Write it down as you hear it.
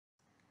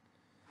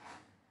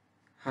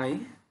Hi,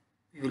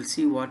 we will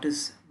see what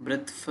is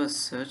breadth first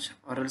search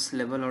or else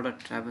level order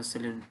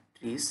traversal in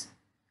trees.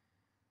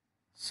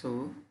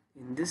 So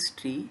in this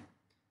tree,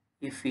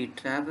 if we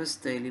traverse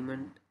the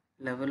element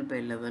level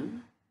by level,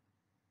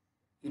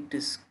 it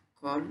is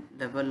called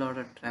level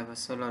order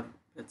traversal or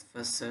breadth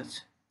first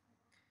search.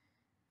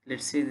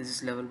 Let's say this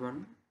is level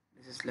 1,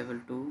 this is level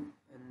 2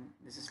 and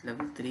this is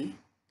level 3.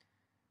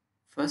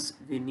 First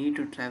we need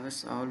to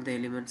traverse all the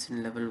elements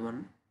in level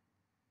 1,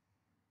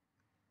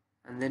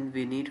 and then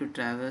we need to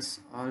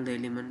traverse all the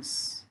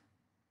elements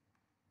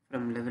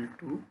from level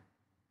 2,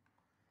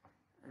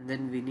 and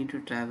then we need to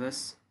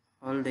traverse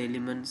all the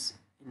elements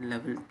in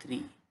level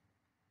 3.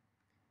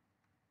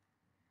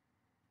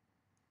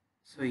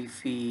 So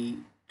if we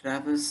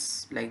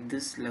traverse like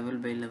this level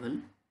by level,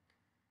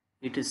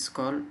 it is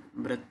called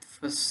breadth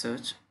first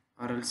search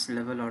or else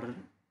level order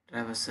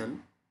traversal.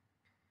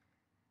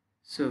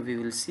 So we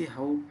will see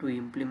how to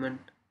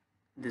implement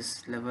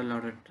this level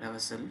order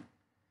traversal.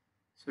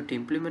 So to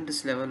implement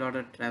this level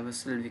order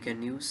traversal, we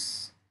can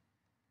use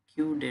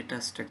queue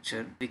data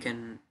structure. We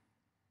can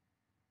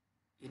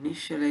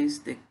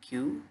initialize the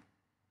queue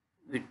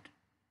with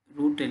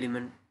root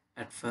element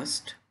at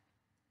first,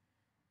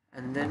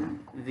 and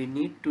then we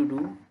need to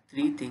do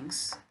three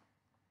things.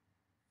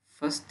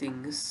 First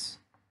thing is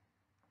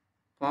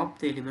pop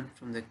the element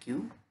from the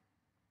queue.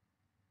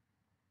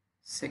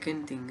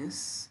 Second thing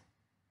is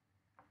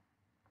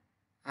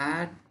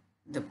add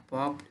the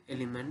popped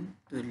element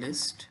to the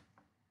list.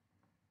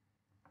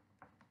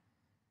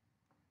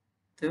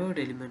 Third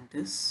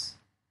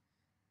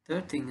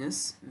thing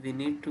is we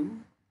need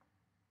to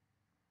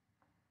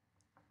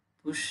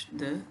push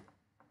the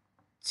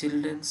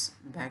children's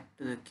back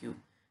to the queue.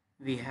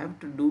 We have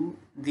to do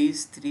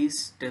these three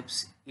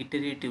steps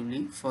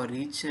iteratively for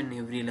each and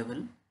every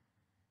level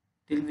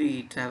till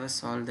we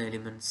traverse all the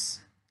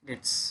elements.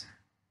 Let's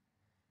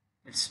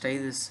try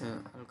this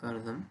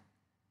algorithm.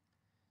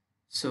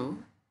 So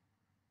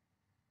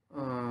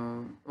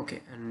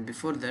okay, and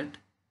before that,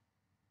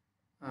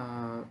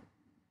 uh,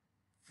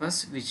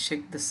 first we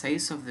check the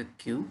size of the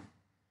queue,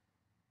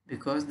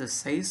 because the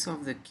size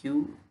of the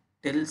queue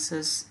tells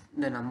us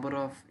the number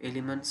of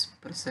elements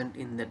present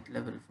in that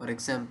level. For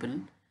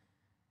example,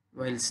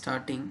 while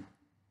starting,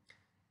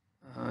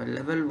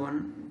 level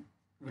 1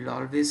 will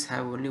always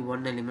have only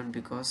one element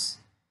because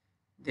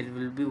there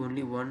will be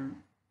only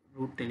one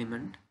root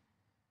element.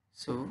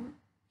 So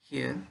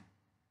here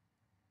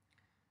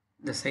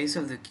the size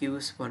of the queue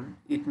is 1.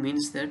 It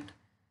means that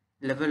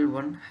level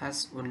 1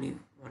 has only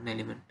one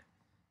element.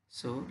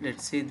 So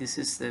let's say this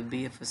is the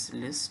BFS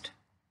list.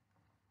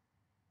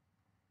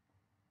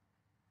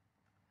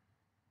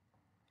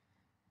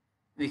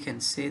 We can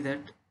say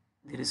that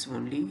there is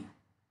only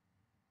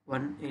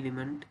one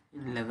element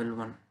in level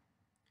 1.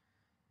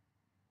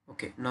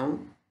 Okay, now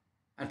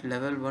at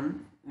level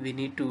 1 we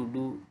need to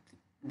do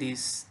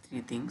these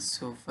three things.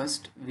 So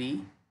first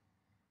we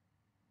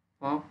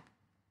pop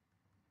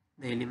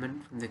the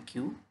element from the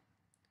queue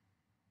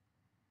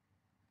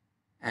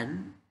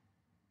and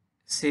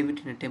save it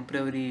in a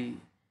temporary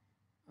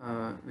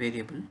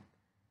variable,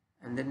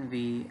 and then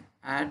we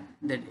add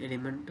that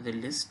element to the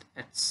list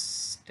at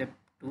step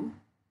 2,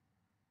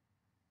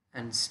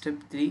 and step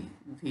 3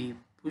 we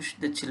push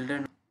the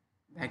children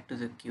back to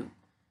the queue.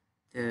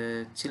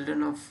 The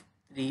children of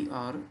 3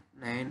 are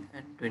 9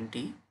 and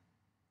 20,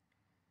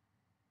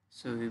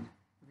 so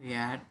we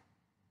add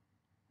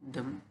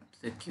them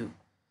to the queue.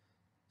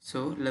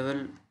 So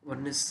level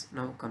 1 is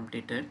now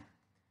completed.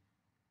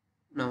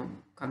 Now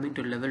coming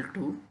to level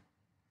 2,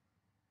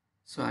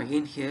 so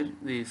again here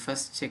we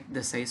first check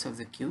the size of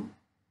the queue.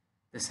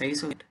 The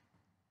size of it,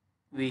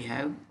 we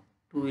have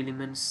two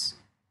elements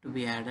to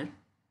be added.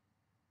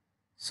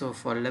 So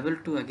for level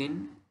 2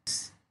 again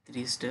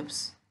three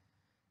steps.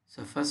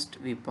 So first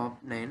we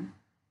pop 9,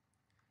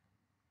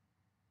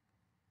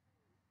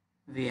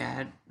 we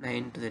add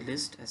 9 to the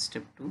list as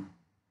step 2,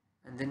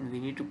 and then we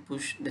need to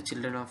push the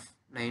children of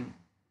 9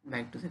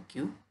 back to the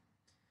queue.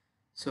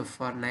 So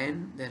for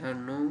 9 there are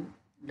no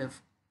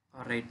left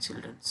or right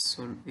children,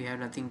 so we have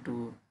nothing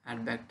to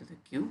add back to the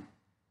queue.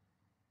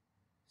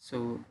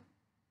 So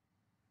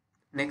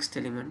next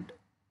element,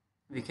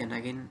 we can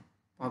again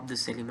pop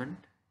this element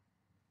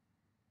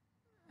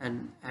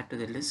and add to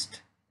the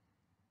list,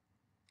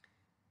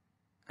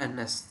 and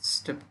as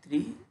step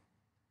 3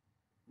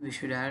 we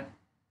should add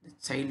the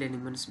child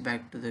elements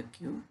back to the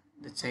queue,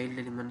 the child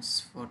elements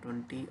for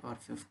 20 or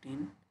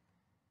 15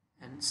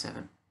 and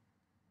 7.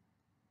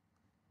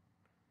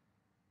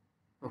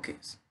 Okay,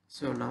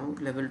 so now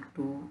level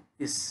 2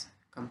 is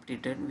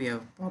completed. We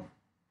have popped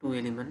two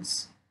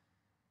elements.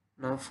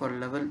 Now for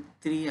level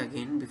 3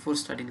 again, before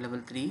starting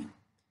level 3,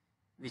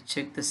 we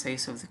check the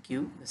size of the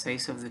queue. The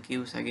size of the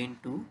queue is again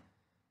 2,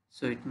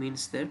 so it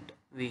means that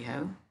we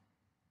have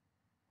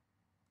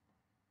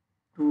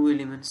two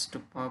elements to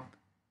pop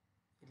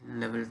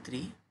in level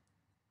 3.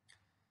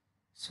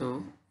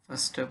 So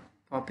first step,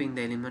 popping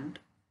the element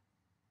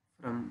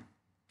from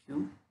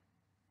queue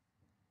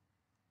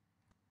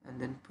and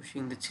then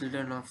pushing the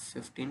children of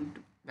 15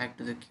 back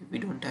to the queue. We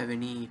don't have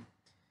any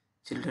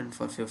children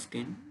for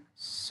 15,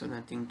 so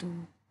nothing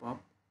to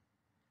pop.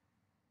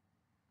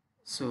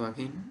 So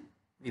again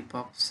we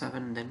pop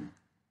 7, then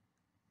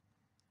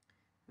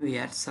we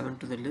add 7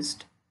 to the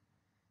list.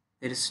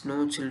 There is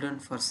no children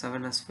for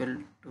 7 as well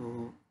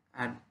to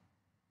add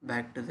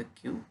back to the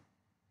queue.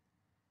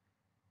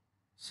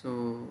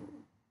 So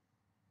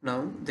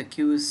now the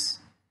queue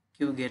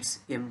gets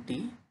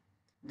empty.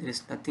 There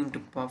is nothing to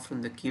pop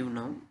from the queue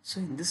now.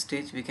 So in this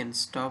stage we can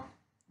stop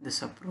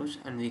this approach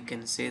and we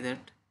can say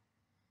that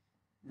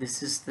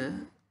this is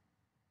the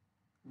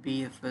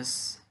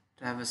BFS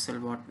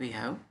traversal what we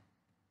have,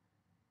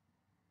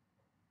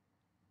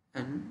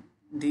 and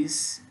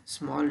this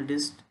small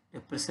list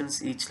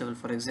represents each level.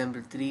 For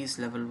example, 3 is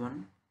level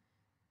 1,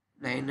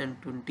 9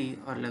 and 20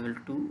 are level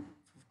 2,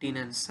 15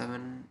 and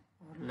 7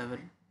 are level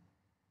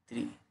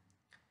 3.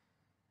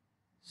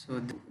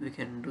 So we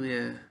can do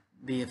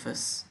a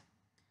BFS.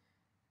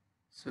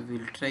 So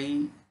we'll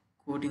try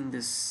coding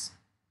this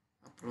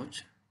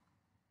approach.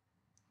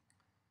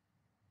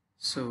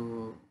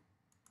 So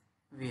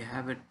we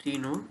have a tree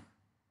node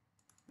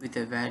with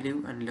a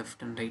value and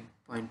left and right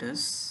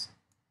pointers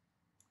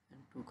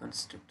and 2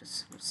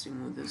 constructors. Let's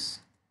remove this.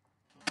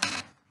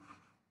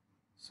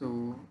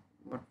 So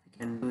what we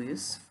can do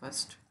is,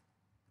 first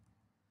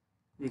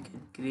we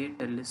can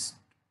create a list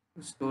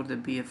to store the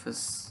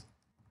BFS.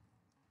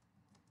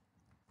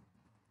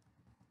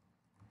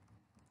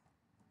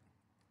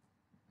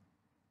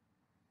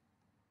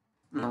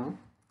 Now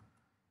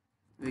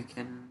we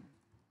can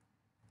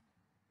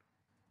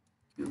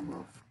queue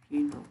of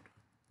tree node.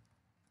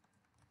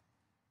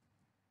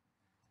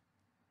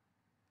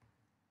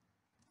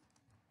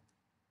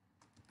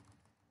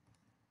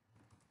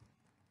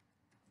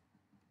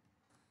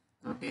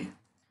 Okay,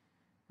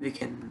 we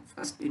can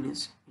first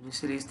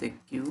initialize the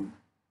queue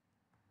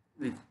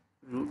with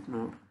root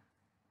node,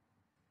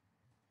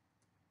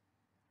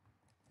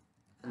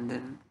 and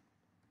then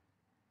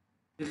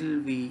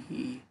till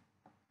we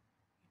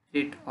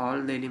iterate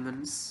all the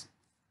elements,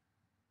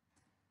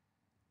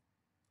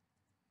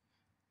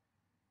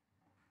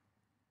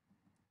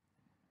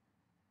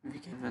 we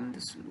can run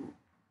this loop.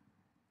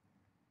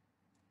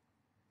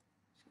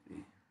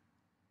 Sorry.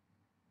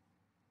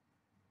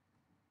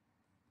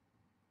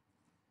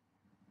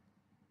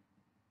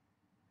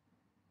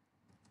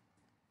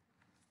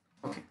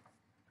 Okay,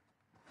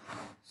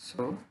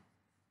 so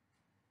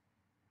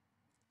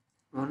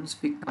once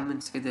we come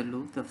inside the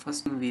loop, the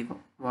first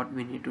thing what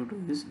we need to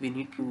do is we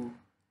need to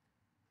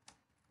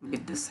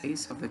get the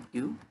size of the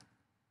queue.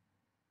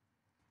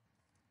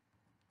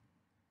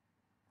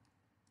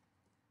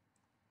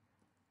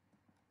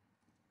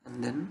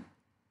 And then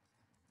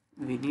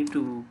we need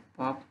to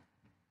pop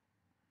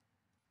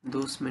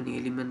those many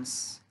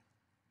elements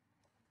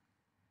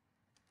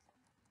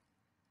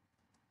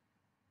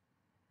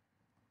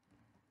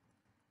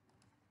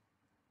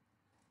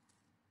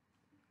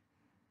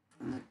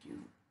from the queue.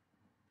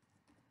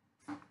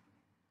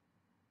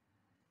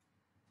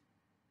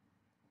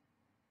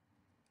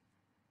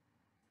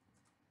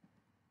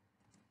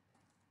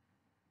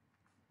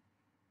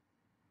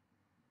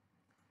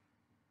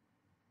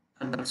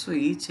 And also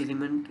each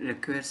element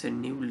requires a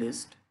new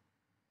list.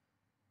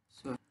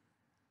 So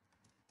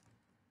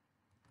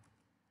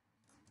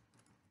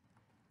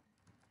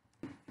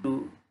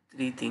do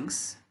 3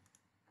 things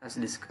as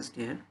discussed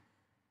here.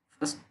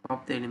 First,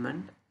 pop the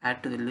element,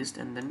 add to the list,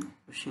 and then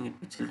pushing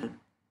it to children.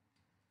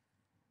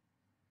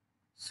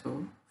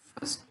 So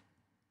first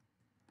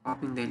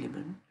popping the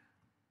element,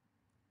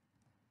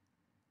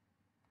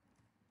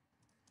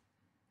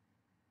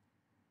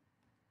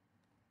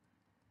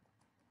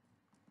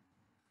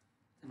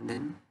 and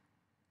then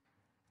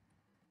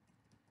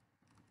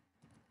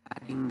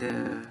adding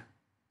the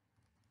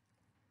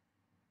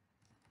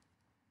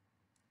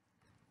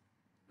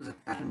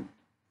parent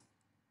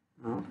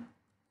node.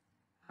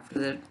 After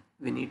that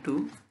we need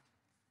to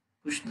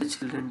push the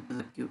children to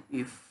the queue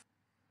if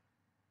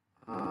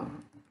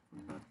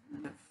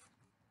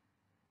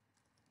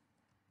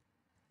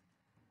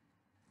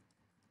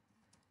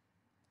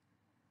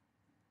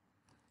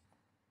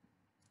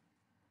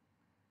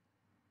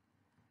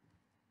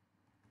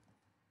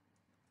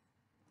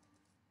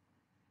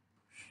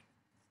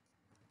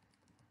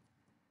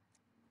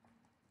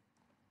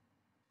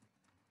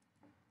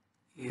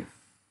if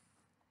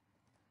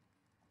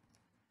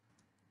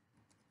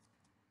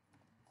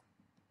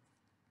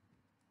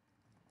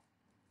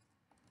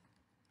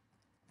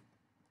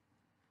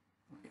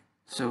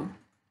so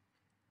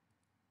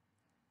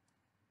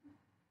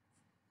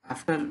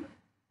after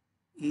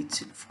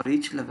for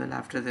each level,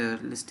 after the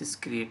list is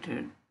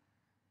created,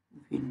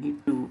 we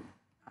need to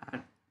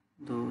add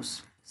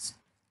those lists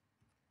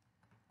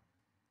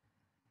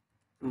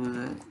to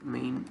the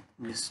main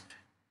list.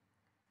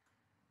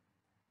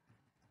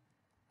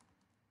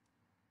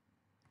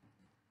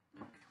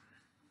 Okay.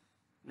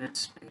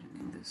 Let's type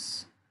in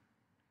this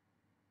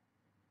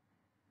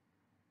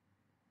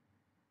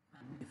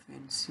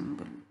undefined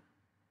symbol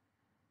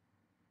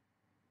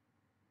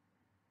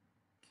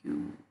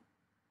q.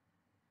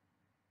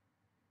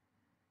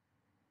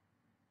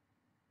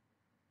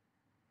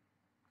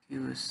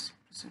 queue is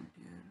present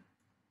here.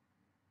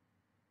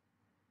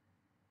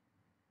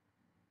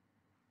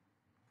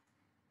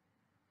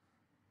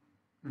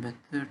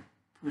 Method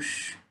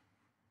push.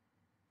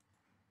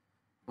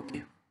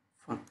 Okay,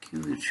 for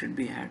queue it should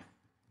be add.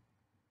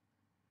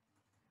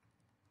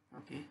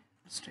 Okay,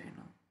 let's try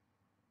now.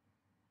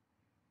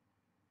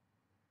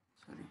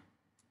 Sorry.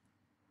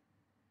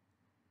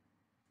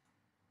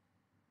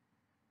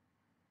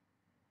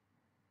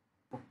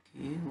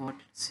 Okay, what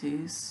it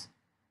says,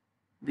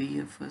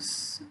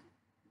 BFS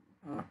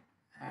dot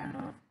add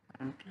of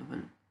current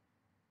level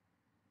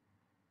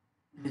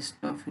list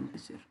of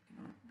integer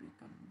cannot be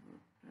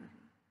converted.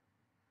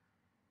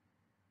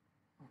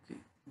 Okay,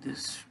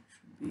 this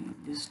should be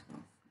list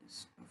of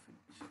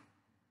integer.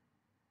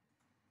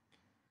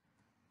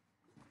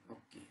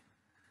 Okay.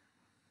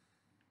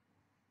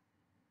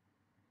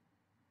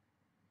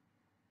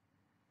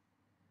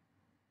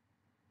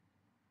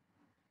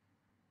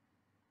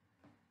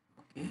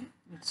 Okay,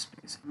 let's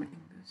try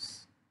submitting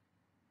this.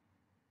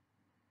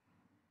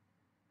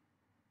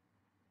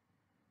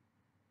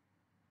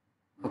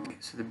 Okay,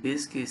 so the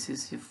base case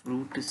is if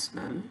root is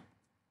null,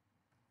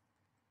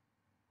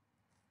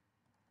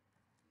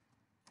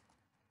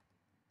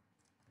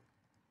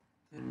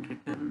 then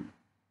return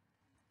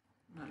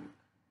null.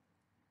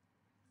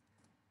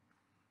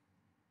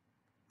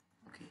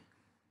 Okay.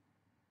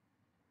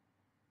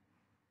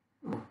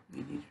 Oh,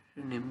 we need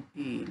an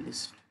empty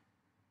list.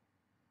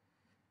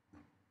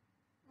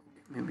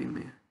 Okay, maybe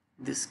in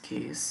this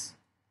case,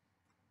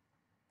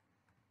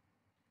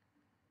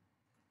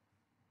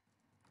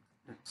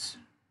 let's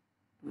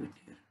do it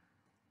here.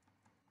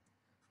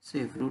 So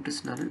if root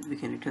is null, we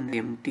can return the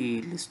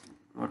empty list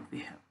what we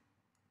have.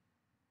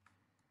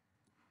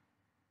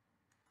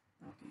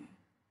 Okay.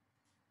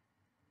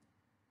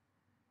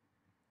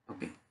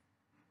 Okay,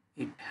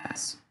 it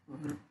has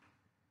worked.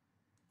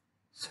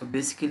 So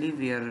basically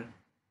we are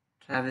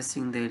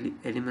traversing the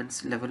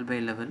elements level by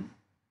level,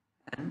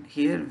 and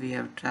here we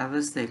have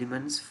traversed the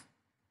elements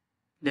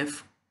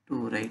left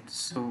to right.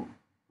 So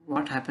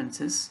what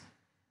happens is,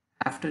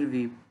 after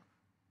we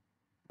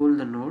pull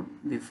the node,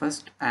 we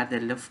first add the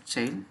left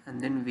child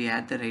and then we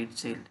add the right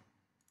child.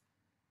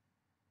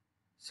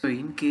 So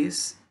in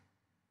case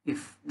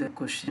if the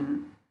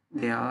question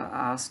they are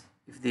asked,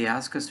 if they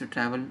ask us to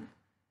travel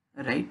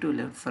right to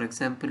left, for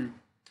example,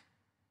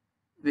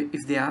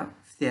 if they are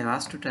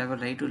asked to travel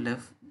right to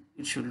left,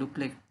 it should look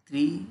like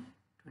 3,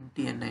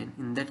 20 and 9.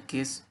 In that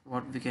case,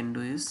 what we can do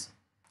is,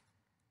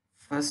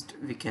 first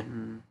we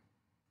can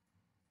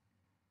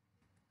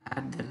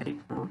add the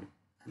right node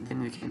and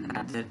then we can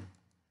add the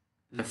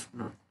left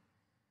node.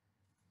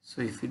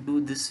 So if we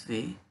do this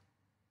way,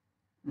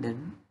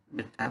 then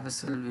the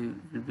traversal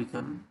will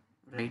become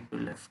right to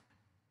left.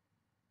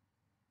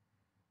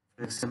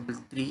 For example,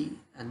 3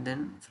 and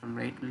then from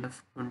right to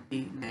left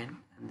 29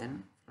 and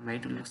then from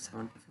right to left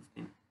 7 to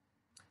 15.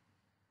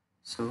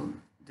 So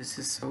this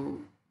is how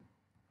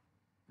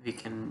we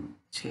can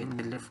change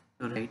the left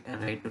to right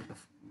and right to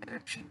left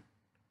direction.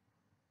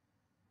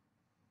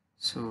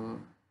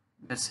 So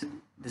that's it.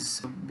 This is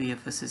how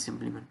BFS is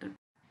implemented.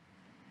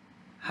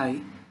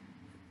 Hi,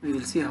 we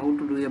will see how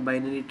to do a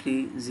binary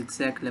tree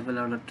zigzag level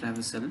order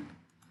traversal.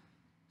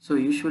 So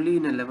usually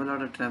in a level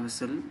order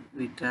traversal,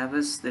 we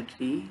traverse the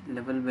tree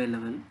level by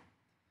level.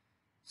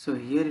 So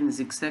here in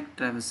zigzag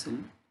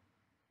traversal,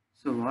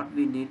 so what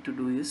we need to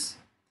do is,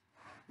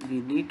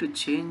 we need to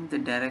change the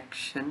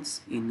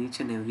directions in each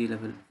and every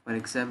level. For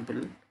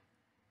example,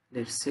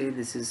 let's say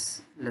this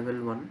is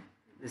level 1,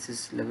 this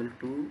is level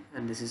 2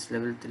 and this is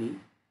level 3.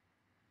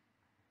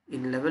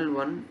 In level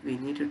 1 we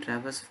need to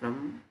traverse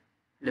from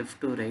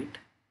left to right.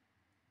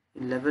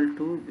 In level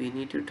 2 we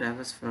need to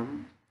traverse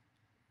from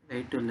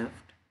right to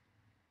left,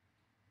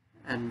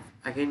 and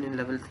again in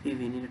level 3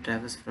 we need to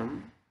traverse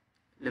from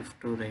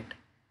left to right.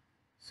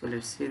 So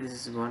let's say this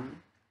is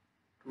 1,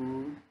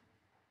 2,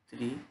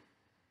 3.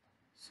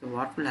 So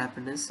what will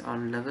happen is,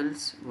 on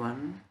levels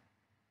 1,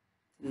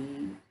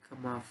 3,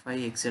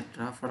 5,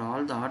 etc., for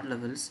all the odd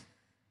levels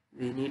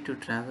we need to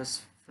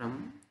traverse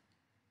from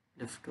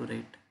left to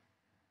right,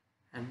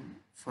 and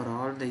for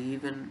all the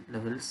even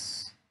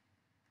levels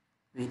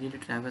we need to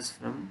traverse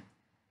from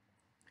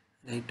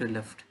right to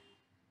left.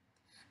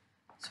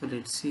 So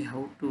let's see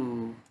how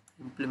to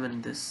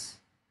implement this.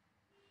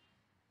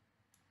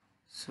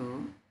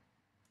 So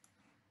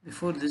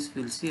before this,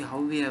 we'll see how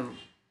we have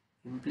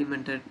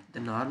implemented the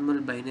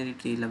normal binary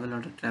tree level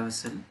order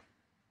traversal,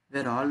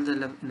 where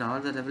in all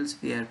the levels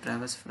we have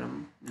traversed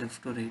from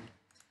left to right.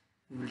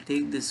 We will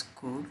take this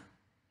code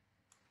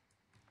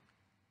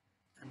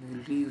and we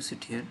will reuse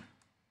it here.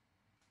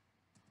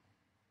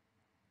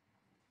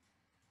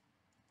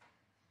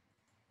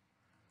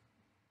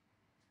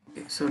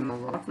 Okay, so now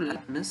what will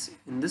happen is,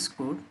 in this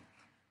code,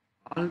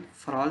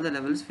 for all the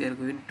levels we are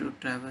going to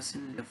traverse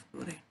in left to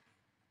right.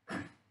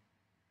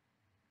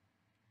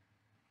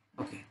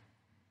 Okay.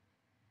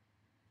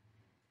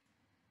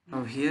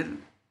 Now here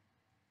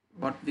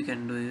what we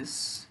can do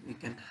is, we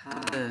can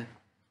have a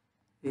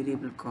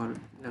variable called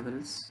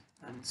levels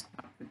and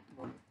start with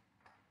 1,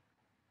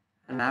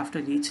 and after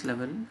each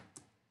level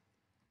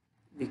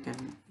we can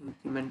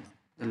increment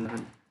the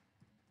level.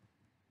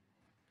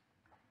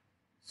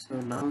 So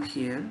now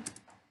here,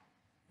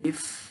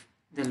 if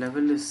the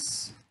level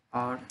is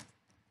odd,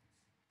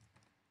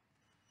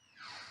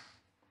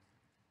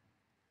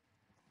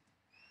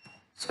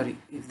 sorry,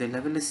 if the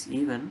level is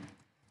even,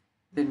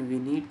 then we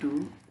need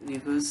to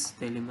reverse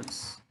the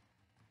elements.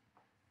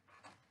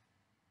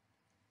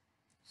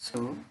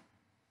 So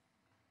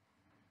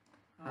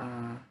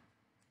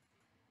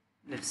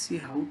let's see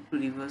how to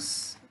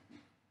reverse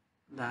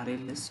the array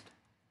list.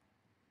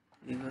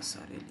 Reverse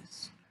array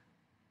list.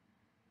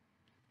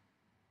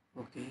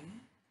 Okay.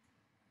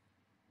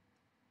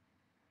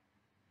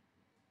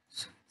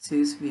 So it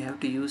says we have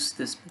to use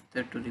this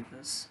method to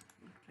reverse.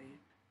 We'll try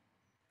it.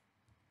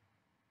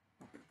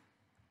 Okay.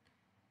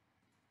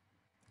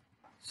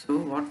 So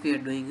what we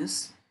are doing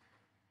is,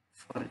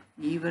 for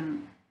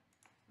even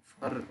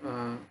for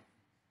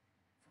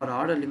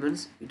odd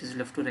elements it is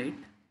left to right.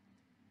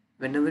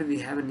 Whenever we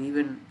have an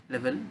even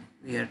level,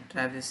 we are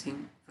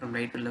traversing from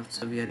right to left,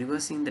 so we are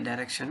reversing the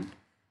direction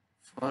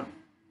for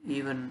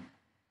even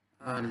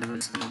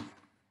levels now.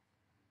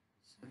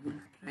 So we'll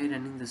try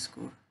running this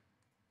code.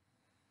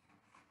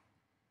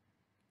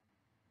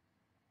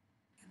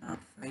 Cannot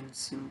find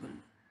symbol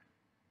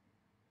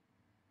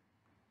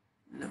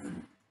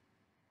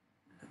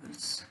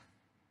levels.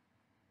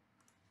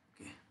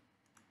 Okay.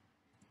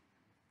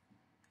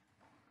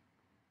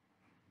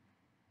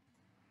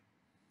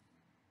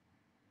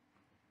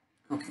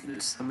 Okay,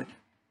 let's submit.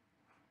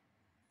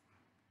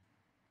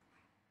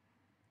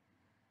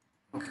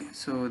 Okay,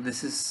 so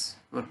this is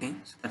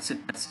working. So that's it.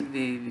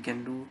 We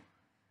can do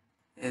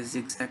a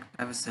zigzag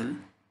traversal.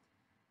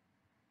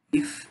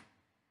 If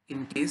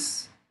in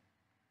case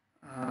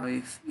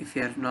if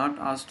you are not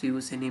asked to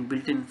use any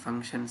built-in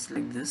functions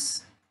like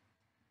this,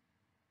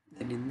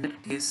 then in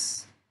that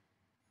case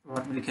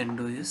what we can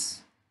do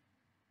is,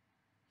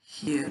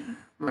 here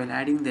while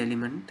adding the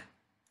element,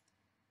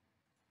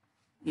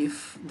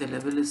 if the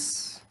level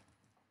is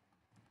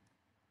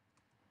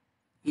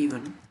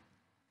even,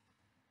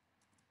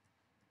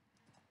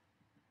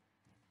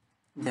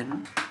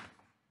 then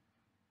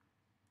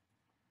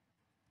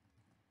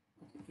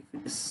if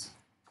it is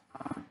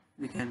odd,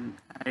 we can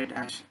add it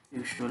as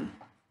usual.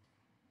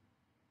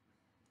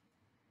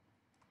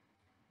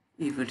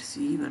 If it's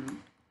even,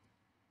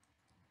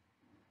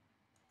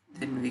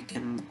 then we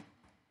can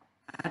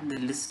add the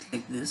list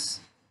like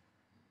this.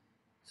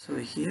 So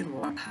here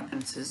what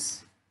happens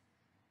is,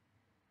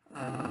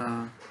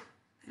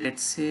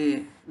 let's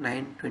say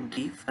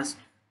 920.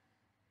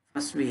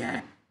 First we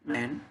add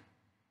 9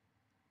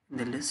 in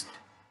the list,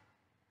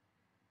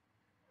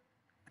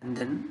 and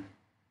then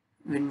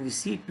when we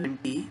see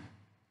 20,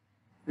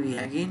 we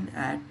again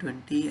add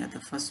 20 at the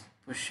first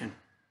position.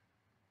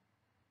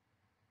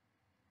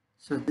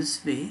 So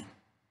this way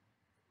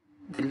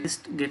the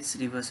list gets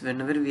reversed.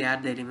 Whenever we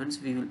add the elements,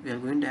 we are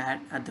going to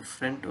add at the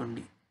front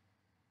only,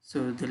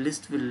 so the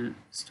list will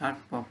start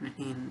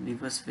populating in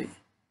reverse way.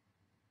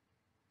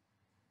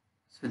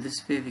 So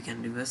this way we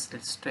can reverse.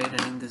 Let's try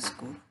running this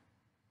code.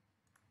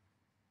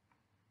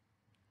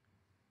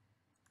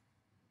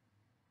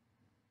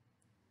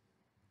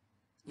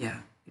 Yeah,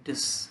 it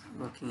is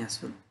working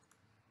as well.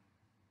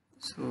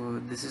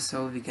 So this is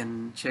how we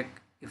can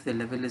check if the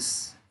level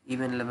is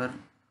even level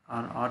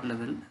or odd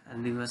level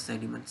and reverse the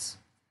elements.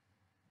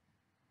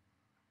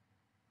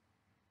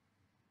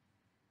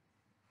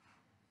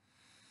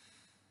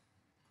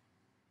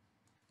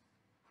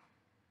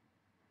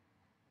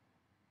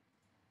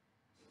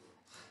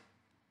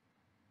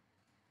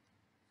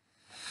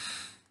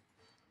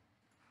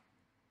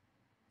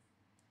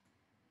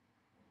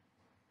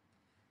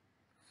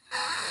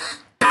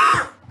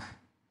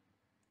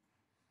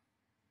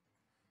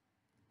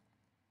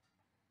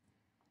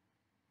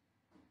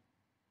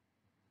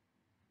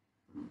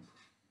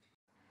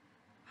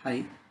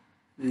 Hi,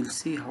 we will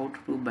see how to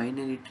do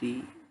binary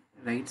tree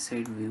right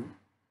side view.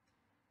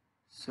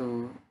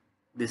 So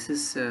this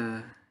is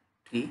a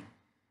tree.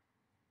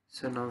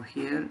 So now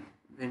here,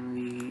 when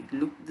we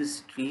look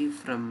this tree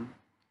from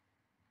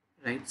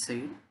right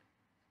side,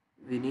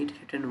 we need to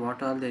return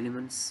what all the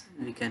elements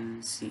we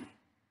can see.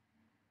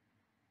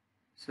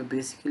 So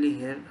basically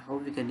here how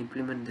we can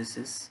implement this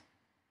is,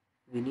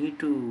 we need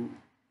to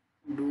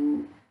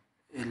do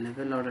a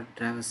level order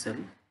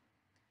traversal,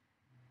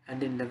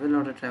 and in level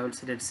order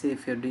traversal, let's say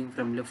if you're doing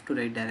from left to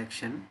right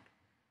direction,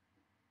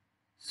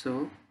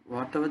 so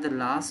whatever the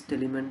last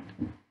element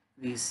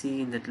we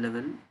see in that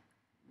level,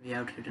 we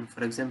have to return.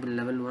 For example,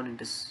 level 1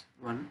 it is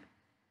 1,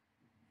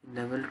 in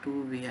level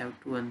 2 we have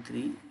 2 and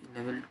 3, in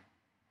level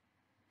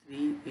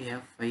 3 we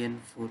have 5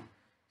 and 4.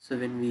 So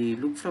when we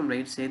look from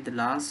right side, the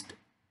last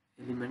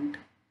element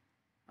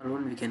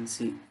alone we can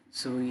see.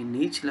 So in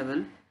each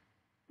level,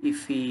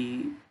 if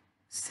we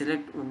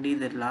select only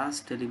the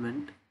last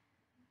element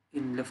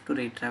in left to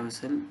right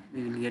traversal,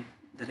 we will get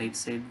the right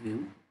side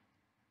view.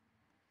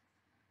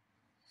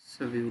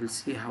 So we will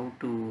see how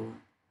to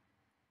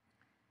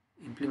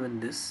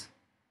implement this.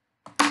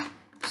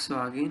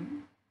 So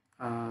again,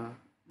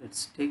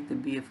 let's take the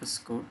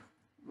BFS code,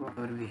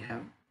 whatever we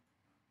have,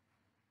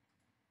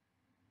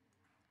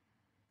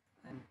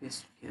 and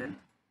paste it here.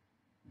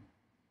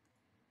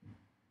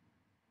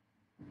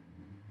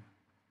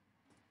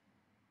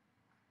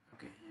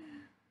 Okay.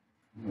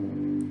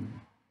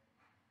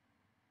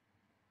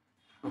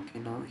 Okay,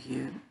 now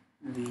here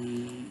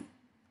we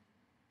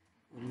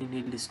only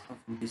need list of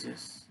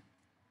integers.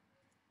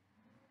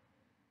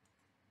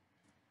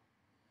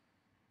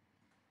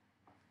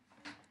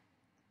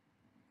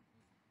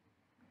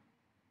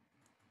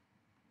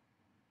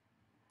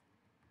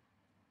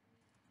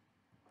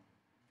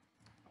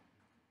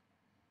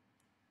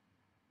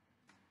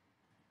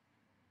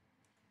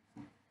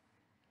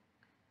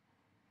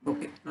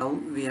 Okay, now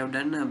we have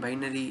done a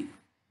binary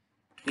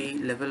tree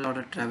level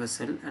order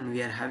traversal, and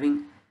we are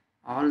having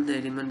all the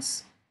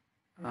elements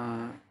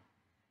in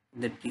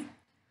the tree.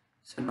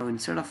 So now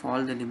instead of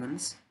all the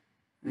elements,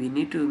 we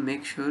need to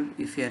make sure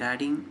if we are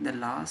adding the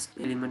last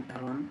element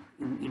alone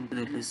into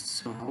the list.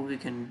 So how we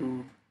can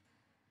do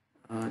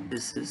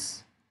this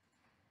is,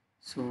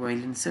 so while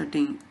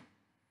inserting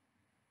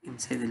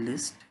inside the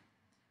list,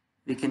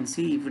 we can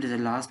see if it is the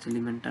last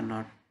element or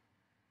not.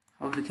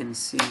 How we can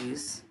see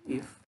is,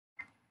 if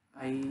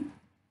I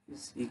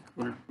is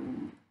equal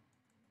to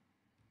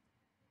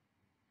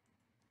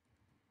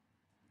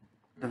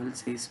level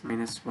size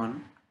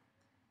 -1,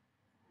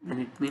 then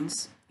it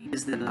means it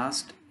is the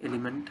last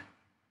element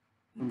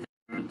in the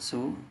level.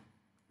 So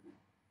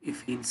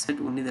if we insert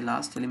only the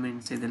last element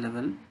inside the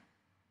level,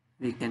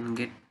 we can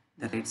get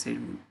the right side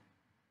view.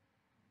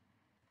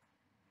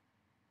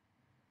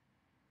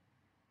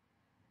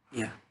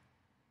 Yeah.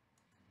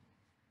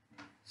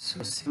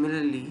 So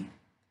similarly,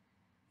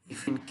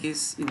 if in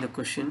case in the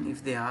question,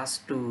 if they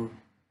ask to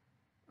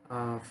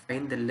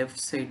find the left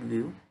side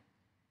view,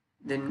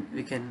 then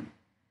we can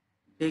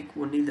take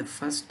only the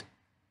first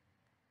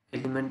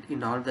element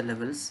in all the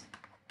levels,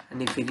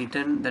 and if we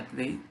return that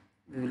way,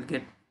 we will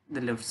get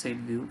the left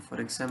side view.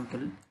 For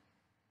example,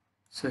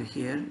 so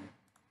here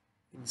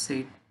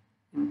inside,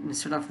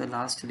 instead of the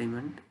last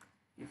element,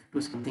 if you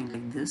do something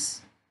like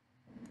this,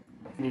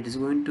 and it is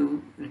going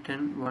to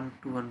return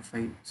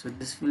 1215. So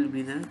this will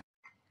be the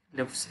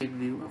left side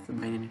view of the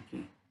binary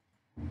tree.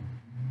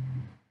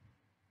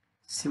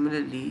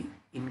 Similarly,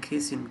 in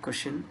case in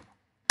question,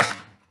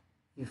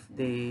 if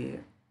they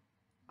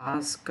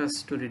ask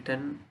us to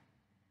return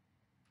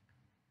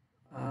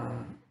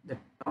the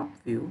top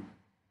view,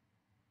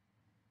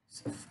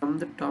 so from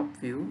the top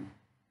view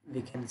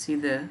we can see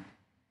the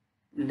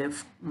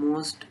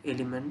leftmost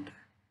element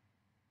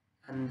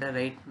and the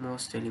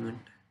rightmost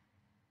element.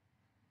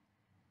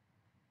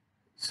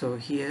 So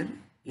here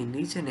in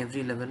each and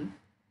every level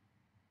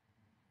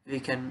we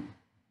can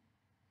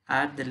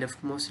add the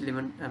leftmost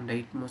element and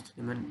rightmost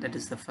element, that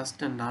is the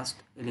first and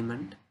last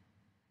element,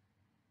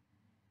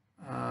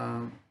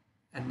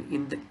 and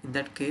in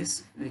that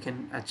case we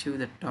can achieve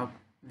the top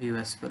view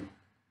as well.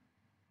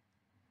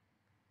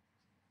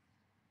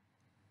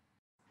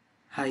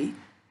 Hi,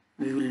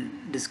 we will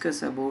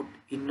discuss about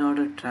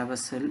in-order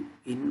traversal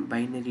in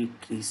binary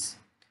trees.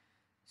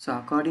 So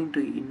according to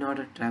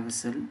in-order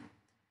traversal,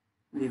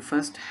 we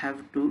first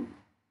have to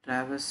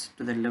traverse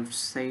to the left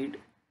side,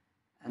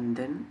 and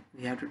then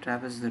we have to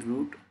traverse the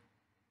root,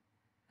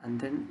 and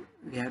then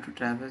we have to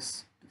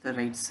traverse to the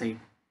right side.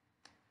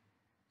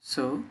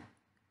 So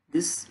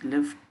this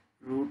left,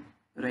 root,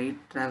 right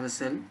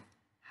traversal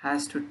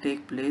has to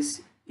take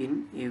place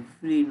in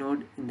every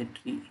node in the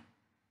tree.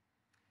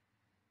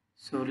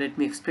 So let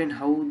me explain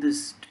how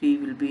this tree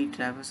will be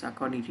traversed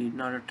according to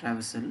in-order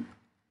traversal.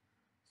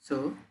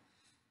 So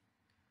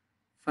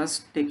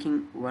first,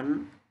 taking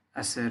 1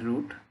 as a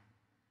root,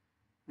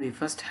 we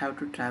first have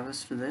to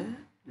traverse to the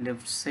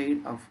left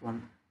side of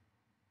 1.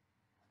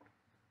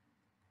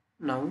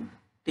 Now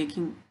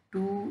taking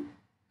 2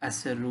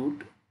 as a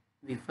root,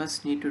 we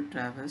first need to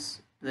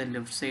traverse to the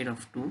left side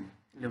of 2.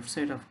 Left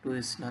side of 2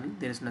 is null,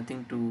 there is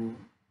nothing to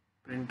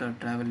print or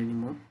travel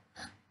anymore,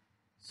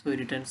 so it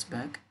returns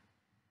back.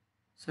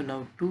 So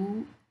now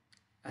 2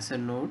 as a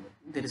node,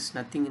 there is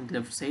nothing in the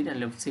left side, and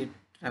left side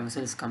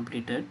traversal is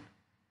completed.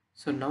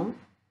 So now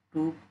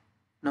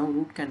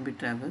root can be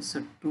traversed,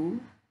 so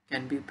 2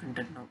 can be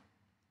printed now.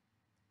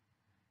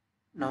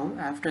 Now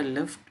after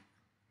left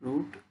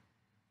root,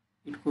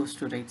 it goes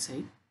to right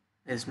side,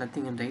 there is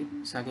nothing in right,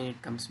 so again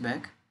it comes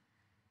back.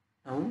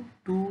 Now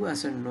 2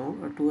 as a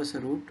node, or 2 as a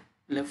root,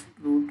 left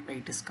root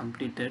right is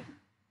completed.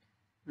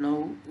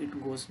 Now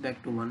it goes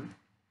back to 1.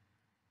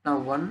 Now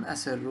 1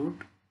 as a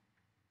root,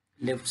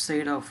 left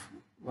side of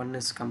 1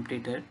 is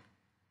completed,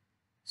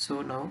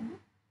 so now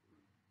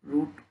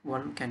root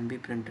 1 can be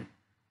printed.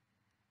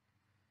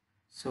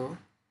 So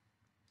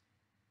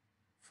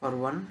for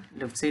 1,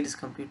 left side is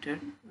completed,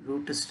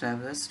 root is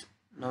traversed,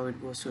 now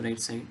it goes to right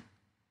side.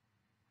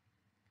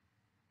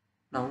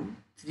 Now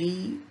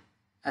 3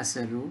 as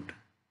a root,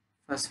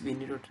 first we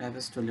need to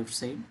traverse to left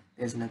side,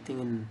 there is nothing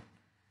in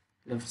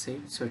left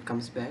side, so it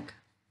comes back.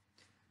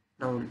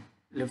 Now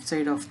left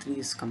side of 3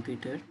 is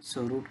completed,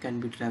 so root can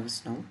be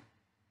traversed now.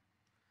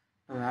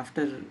 Now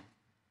after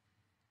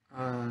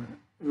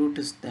root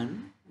is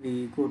done,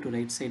 we go to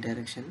right side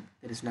direction.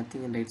 There is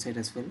nothing in right side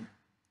as well,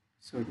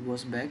 so it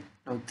goes back.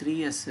 Now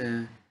 3 as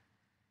a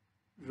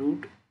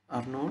root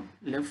or node,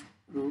 left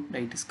root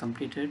right is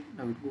completed.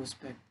 Now it goes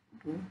back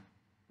to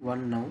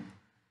 1 now.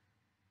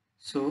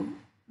 So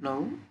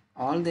now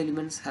all the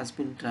elements has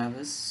been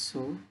traversed,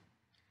 so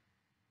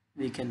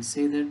we can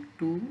say that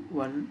 2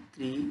 1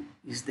 3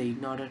 is the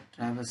in order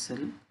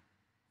traversal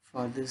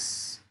for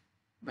this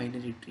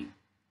binary tree.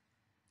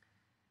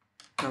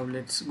 Now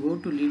let's go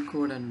to lead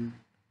code and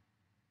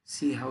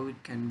see how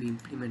it can be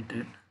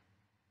implemented.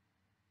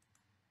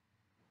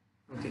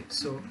 Okay,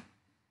 so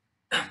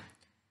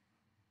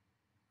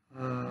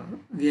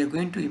we are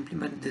going to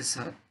implement this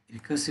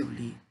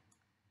recursively.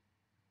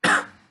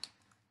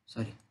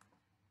 Sorry.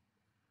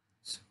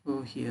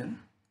 So here,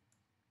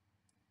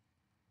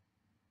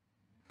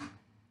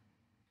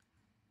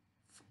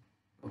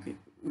 okay,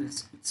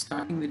 it's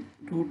starting with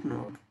root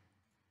node.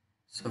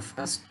 So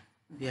first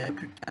we have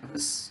to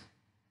traverse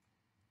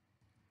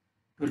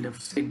to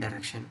left side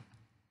direction.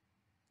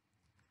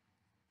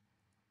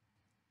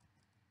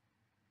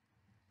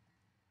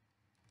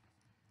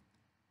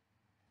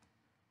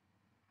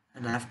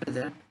 And after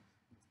that,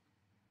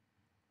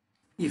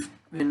 if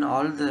when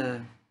all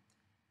the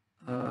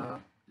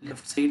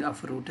left side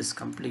of root is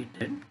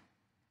completed,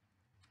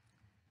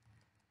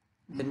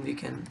 then we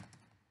can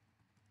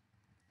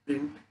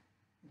print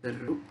the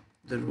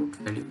root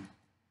value.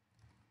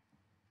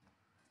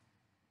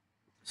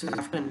 So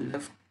after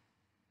left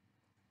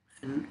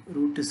and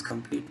root is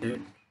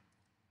completed,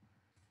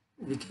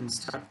 we can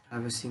start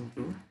traversing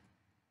to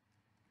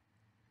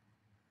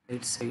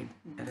right side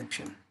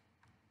direction.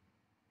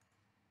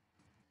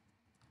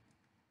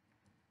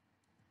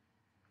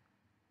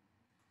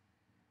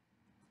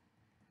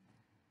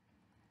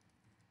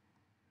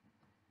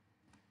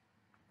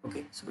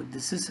 Okay, so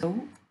this is how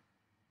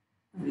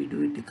we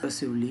do it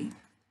recursively.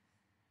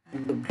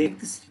 And to break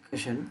this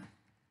recursion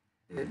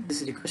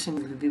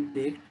will be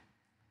breaked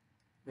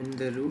when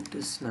the root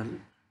is null,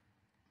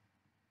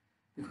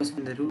 because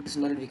when the root is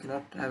null we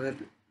cannot travel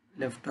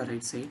left or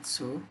right side.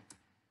 So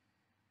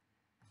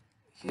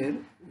here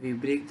we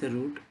break the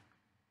root.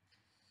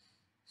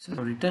 So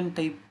return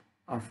type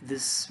of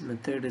this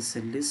method is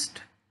a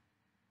list,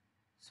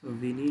 so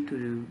we need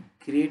to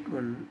create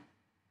one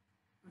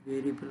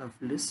variable of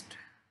list.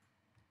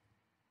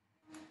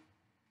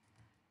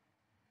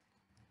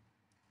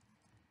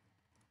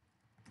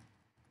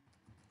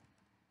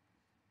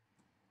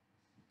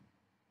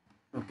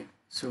 Okay,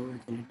 so we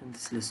can return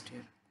this list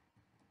here.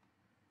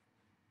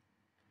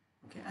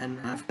 Okay, and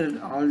after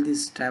all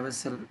these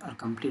traversal are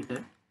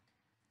completed,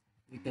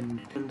 we can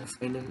return the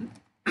final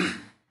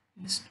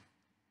list.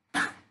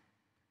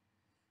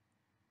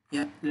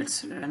 Yeah,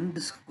 let's run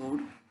this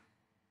code.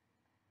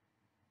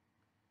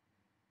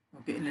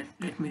 Okay,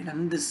 let me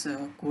run this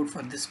code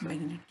for this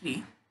binary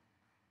tree.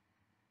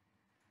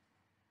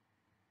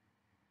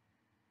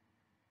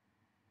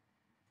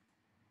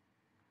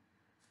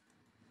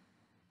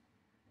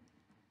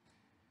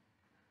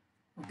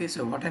 Okay,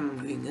 so what I'm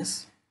doing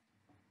is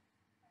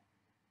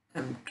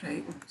I'm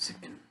trying 1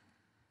 second.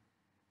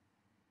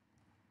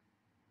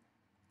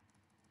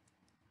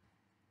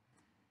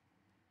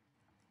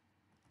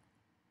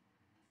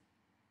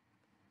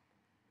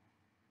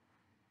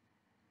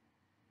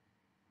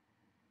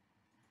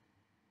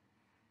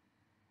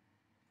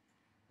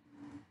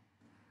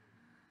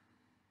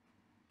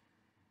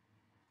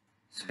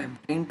 So I'm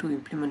trying to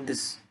implement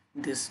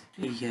this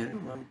tree here,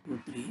 1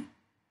 2 3.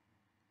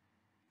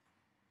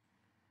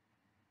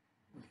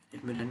 Okay,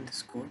 let me run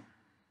this code.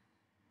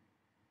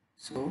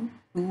 So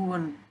 2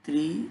 1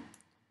 3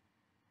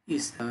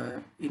 is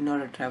the in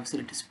order traversal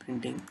it is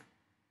printing,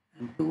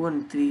 and 2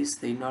 1 3 is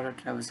the in order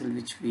traversal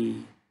which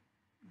we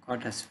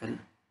got as well.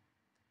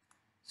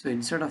 So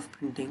instead of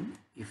printing,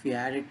 if we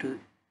add it to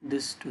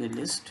this to the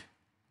list,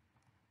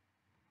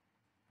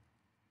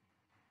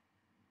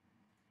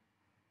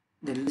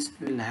 the list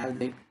will have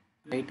the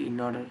right in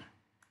order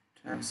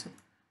traversal.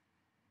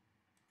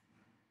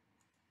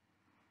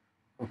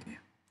 Okay,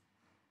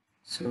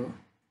 so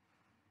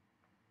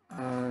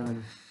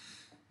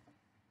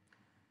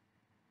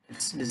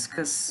let's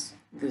discuss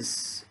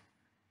this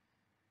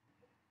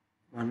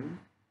 1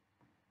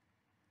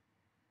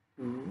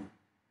 2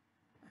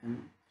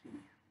 and 3.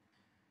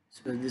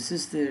 So this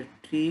is the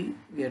tree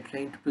we are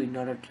trying to do in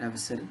order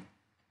traversal,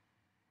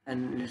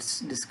 and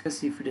let's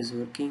discuss if it is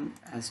working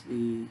as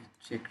we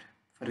checked.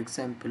 For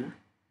example,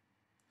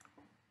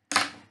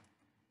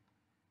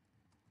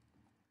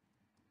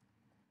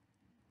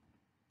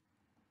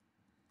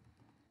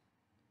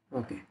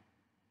 okay,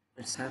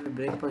 let's have a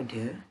breakpoint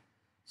here.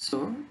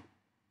 So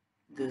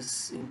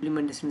this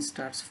implementation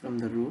starts from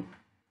the root.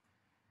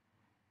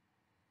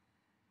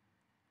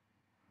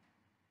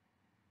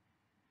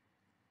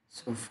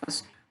 So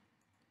first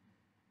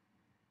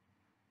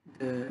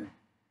the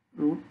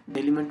root, the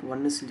element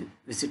 1 is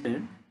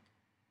visited,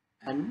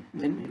 and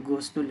then it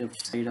goes to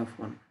left side of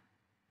 1.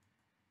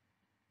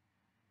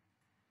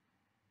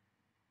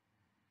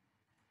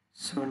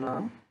 So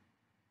now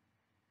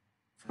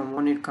From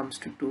 1 it comes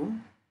to 2,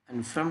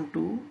 and from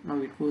 2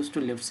 now it goes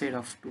to left side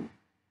of 2.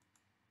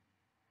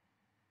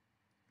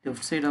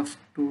 Left side of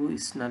 2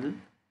 is null,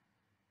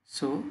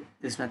 so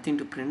there's nothing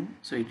to print,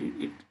 so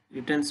it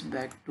returns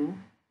back to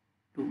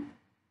 2.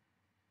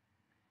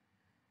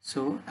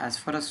 So as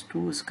far as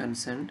 2 is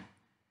concerned,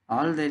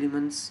 all the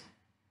elements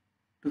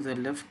to the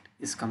left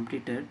is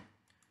completed.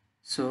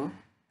 So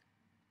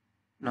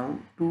now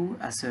 2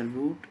 as a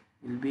root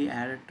will be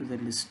added to the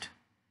list.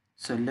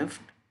 So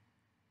left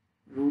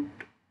root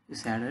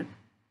is added,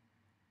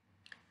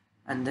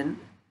 and then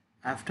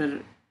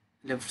after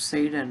left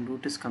side and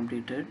root is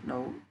completed,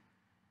 now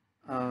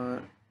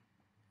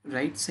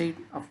right side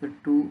of the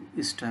 2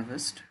 is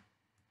traversed.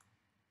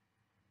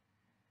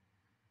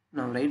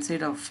 Now right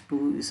side of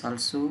 2 is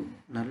also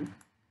null,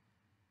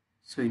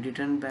 so it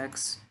returns back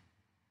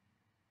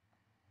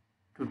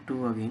to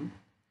 2 again.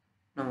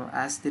 Now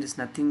as there is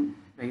nothing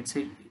right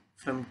side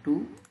from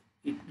 2,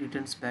 it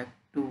returns back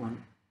to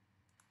 1.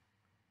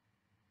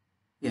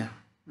 Yeah,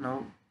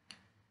 now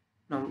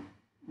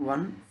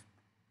 1,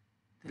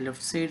 the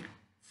left side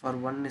for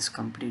 1 is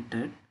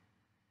completed.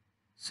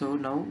 So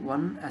now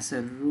 1 as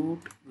a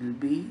root will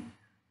be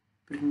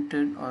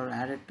printed or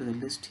added to the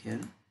list here,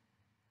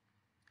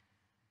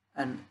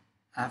 and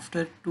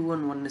after 2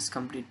 and 1 is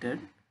completed,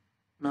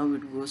 now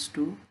it goes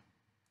to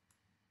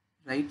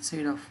right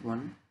side of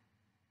 1.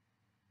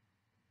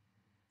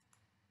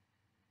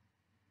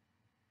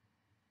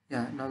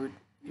 Yeah, now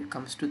it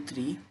comes to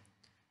 3.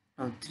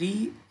 Now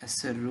 3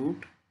 as a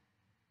root,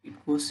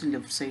 it goes to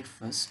left side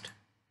first.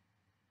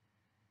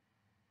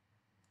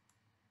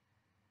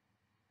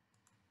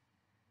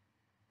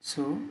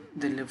 So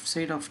the left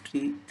side of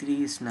 3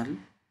 is null,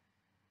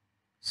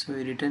 so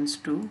it returns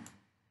to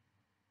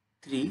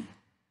 3.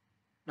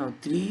 Now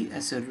 3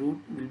 as a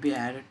root will be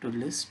added to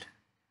list,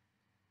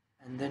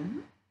 and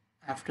then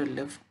after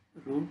left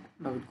root,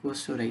 now it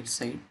goes to right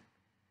side.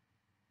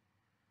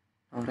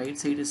 Now right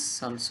side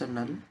is also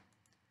null,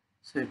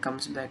 so it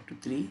comes back to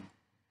 3,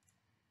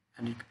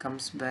 and it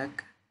comes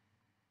back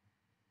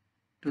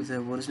to the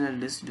original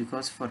list,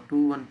 because for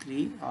 2, 1,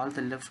 3 all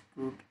the left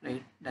root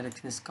right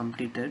direction is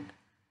completed.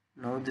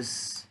 Now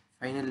this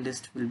final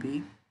list will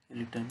be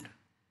returned.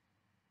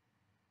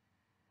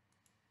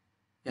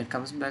 It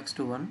comes back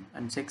to 1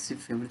 and checks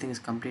if everything is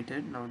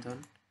completed. Now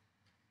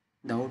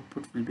the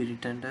output will be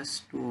returned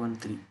as 2, 1,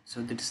 3.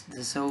 So this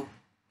is how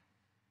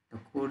the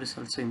code is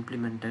also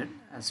implemented,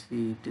 as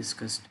we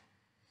discussed.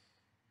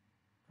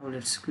 Now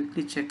let's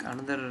quickly check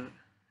another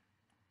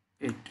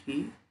a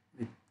tree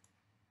with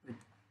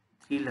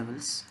 3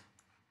 levels.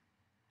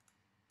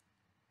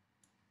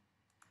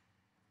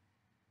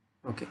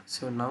 Okay,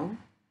 so now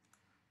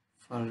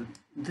for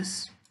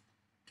this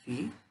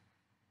tree,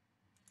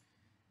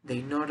 the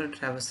in-order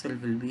traversal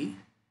will be,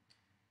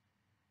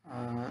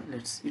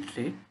 let's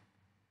iterate.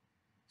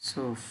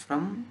 So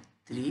from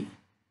 3,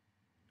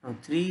 now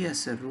 3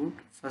 as a root,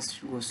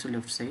 first it goes to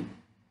left side.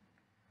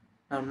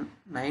 Now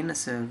 9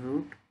 as a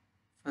root,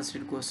 first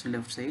it goes to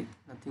left side,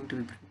 nothing to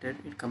be printed,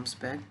 it comes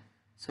back.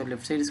 So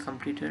left side is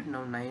completed,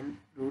 now 9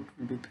 root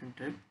will be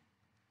printed,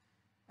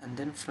 and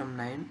then from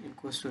 9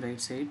 it goes to right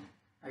side,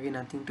 again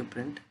nothing to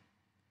print,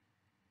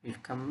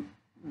 it comes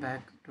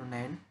back to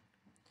 9,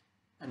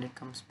 and it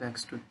comes back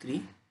to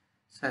 3.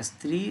 So as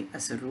 3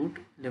 as a root,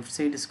 left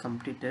side is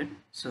completed,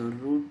 so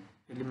root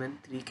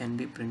element 3 can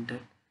be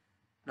printed.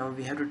 Now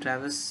we have to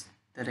traverse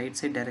the right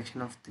side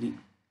direction of 3.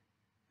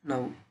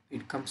 Now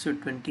it comes to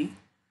 20.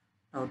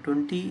 Now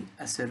 20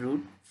 as a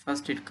root,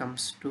 first it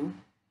comes to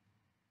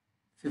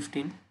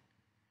 15.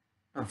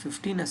 Now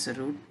 15 as a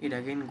root, it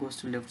again goes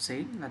to left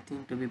side,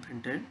 nothing to be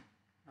printed.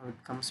 Now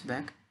it comes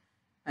back,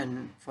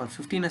 and for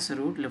 15 as a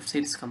root, left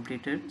side is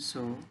completed,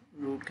 so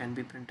root can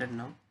be printed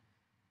now.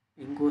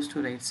 It goes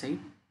to right side,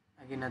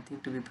 again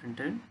nothing to be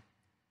printed.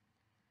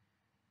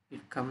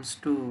 It comes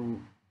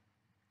to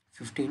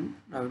 15,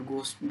 now it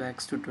goes back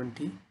to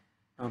 20.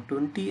 Now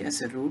 20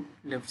 as a root,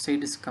 left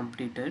side is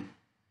completed,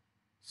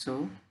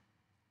 so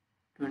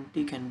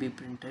 20 can be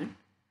printed,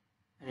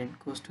 and it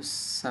goes to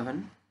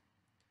 7.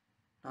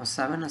 Now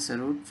 7 as a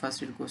root,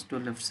 first it goes to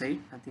left side,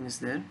 nothing is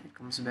there, it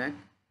comes back,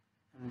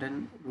 and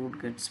then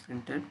root gets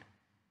printed.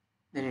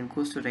 Then it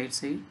goes to right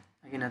side,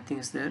 again nothing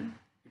is there,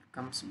 it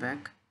comes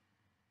back,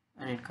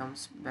 and it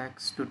comes back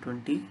to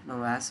 20.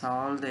 Now as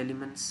all the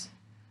elements,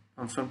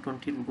 now from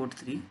 20 we go to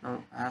 3.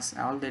 Now as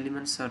all the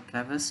elements are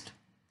traversed,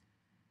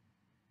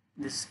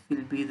 this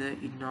will be the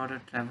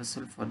in-order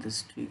traversal for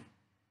this tree.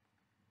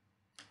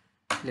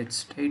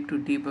 Let's try to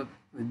debug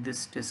with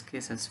this test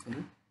case as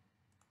well.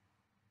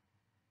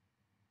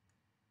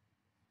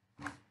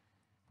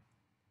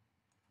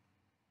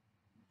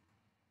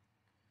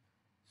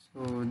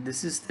 So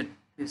this is the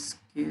test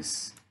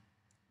case,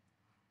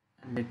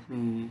 and let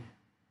me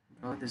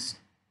draw this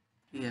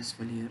tree as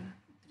well here.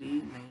 3,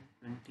 9,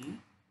 20,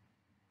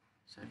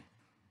 sorry,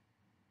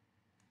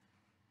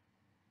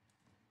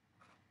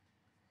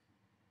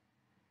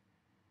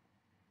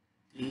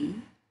 3,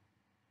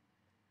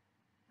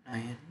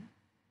 9,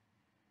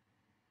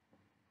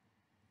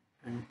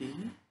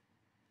 20,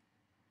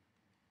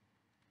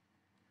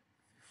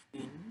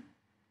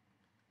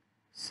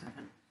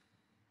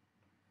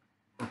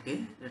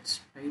 let's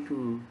try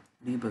to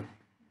debug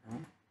now.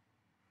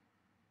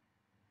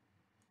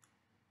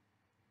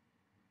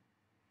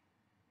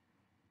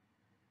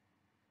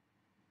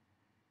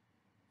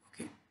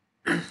 Okay,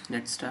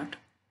 let's start.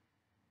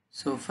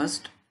 So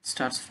first it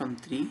starts from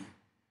 3.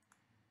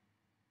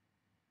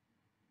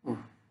 Oh,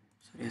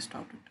 sorry, I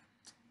stopped it.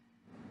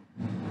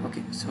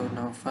 Okay, so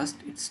now first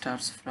it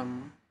starts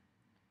from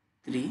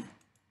 3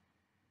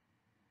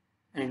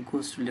 and it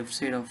goes to left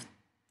side of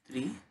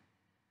 3.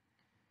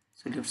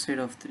 So left side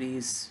of 3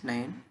 is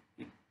 9.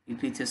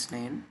 It reaches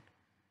 9.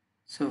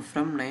 So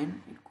from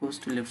 9 it goes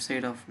to left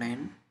side of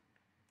 9.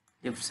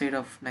 Left side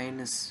of 9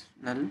 is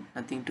null,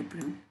 nothing to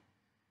print.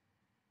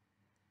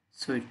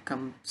 So it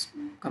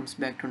comes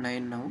back to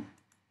 9 now.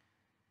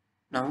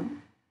 Now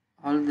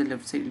all the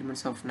left side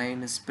elements of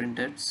 9 is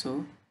printed,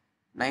 so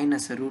 9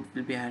 as a root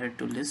will be added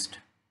to list,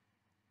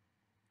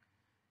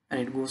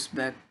 and it goes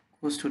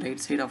to right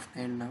side of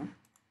 9 now.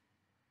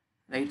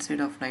 Right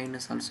side of 9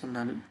 is also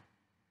null,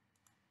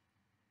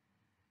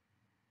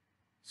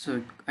 so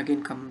it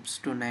again comes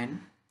to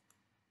 9.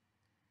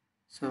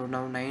 So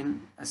now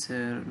 9 as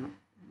a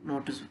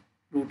root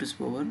is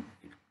over,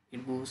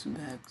 it goes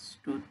back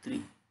to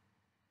 3.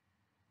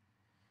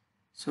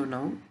 So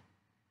now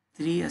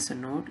 3 as a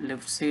node,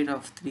 left side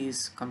of 3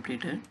 is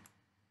completed.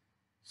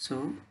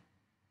 So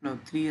now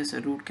 3 as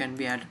a root can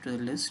be added to the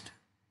list.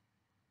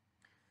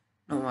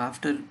 Now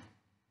after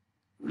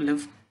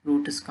left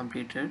root is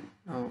completed,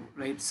 now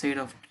right side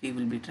of 3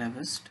 will be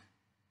traversed.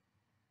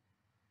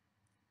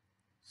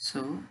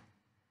 So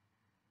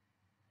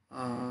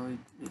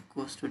it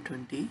goes to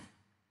 20.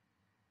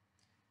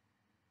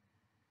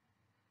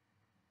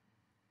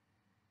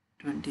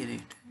 20,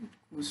 right?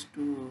 It goes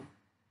to,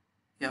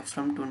 yeah,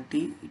 from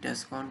 20 it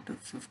has gone to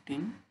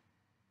 15.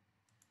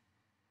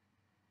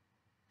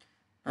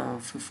 Now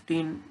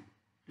 15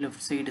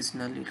 left side is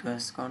null, it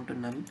has gone to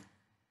null.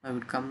 Now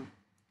it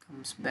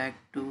comes back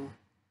to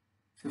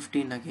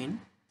 15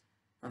 again.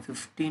 Now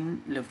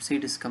 15 left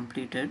side is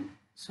completed,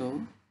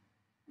 so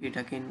it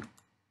again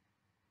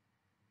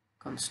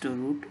comes to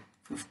root.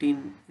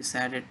 15 is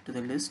added to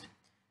the list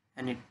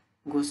and it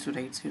goes to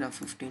right side of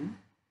 15.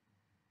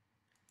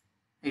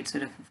 Right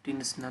side of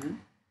 15 is null,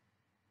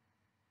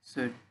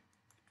 so it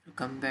will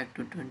come back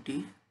to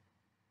 20.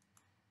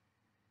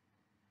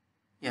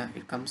 Yeah,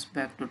 it comes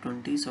back to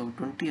 20. So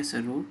 20 as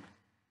a root,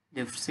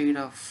 left side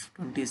of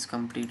 20 is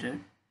completed.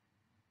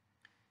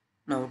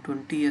 Now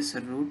 20 as a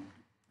root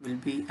will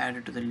be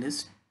added to the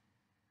list,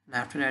 and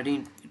after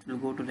adding it will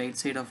go to right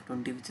side of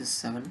 20, which is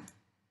 7.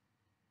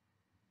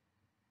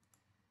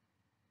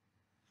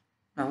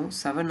 Now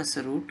 7 as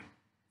a root,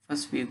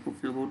 first we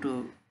will go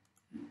to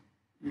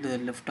the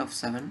left of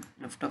 7.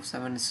 Left of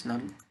 7 is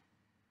null,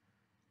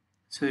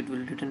 so it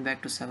will return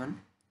back to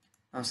 7.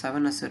 Now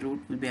 7 as a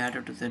root will be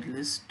added to the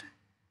list.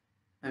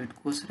 Now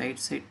it goes right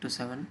side to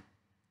 7.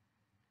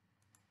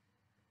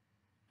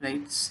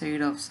 Right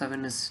side of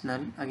 7 is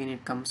null, again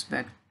it comes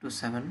back to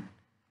 7.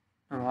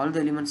 Now all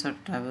the elements are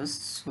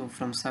traversed, so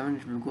from 7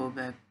 it will go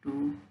back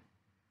to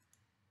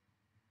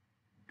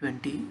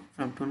 20.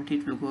 From 20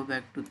 it will go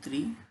back to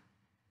 3.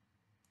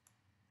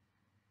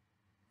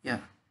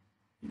 Yeah,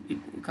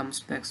 it comes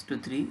back to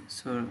 3.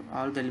 So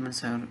all the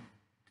elements are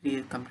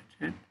 3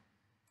 completed.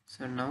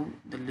 So now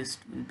the list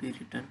will be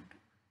returned.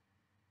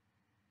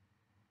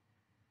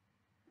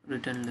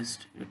 Return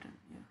list, return,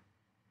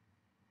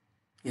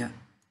 yeah.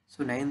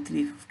 So 9,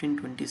 3, 15,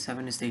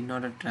 27 is the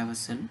in-order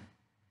traversal,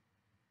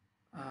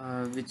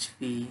 which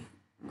we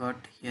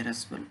got here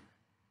as well.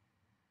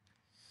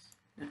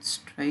 Let's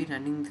try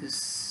running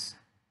this.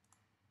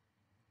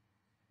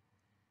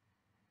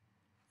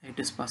 It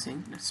is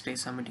passing. Let's try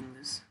submitting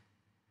this.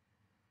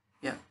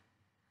 Yeah,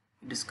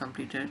 it is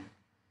completed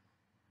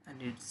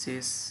and it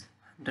says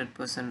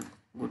 100%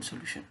 good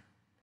solution.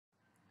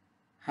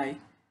 Hi,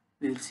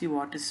 we will see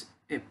what is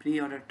a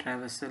pre-order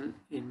traversal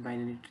in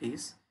binary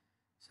trees.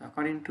 So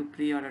according to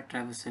pre-order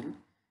traversal,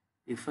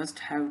 we first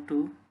have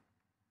to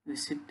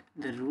visit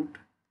the root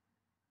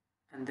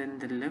and then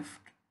the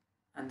left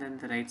and then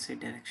the right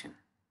side direction.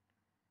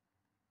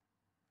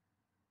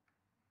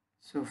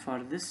 So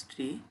for this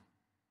tree,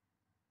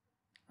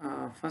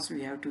 first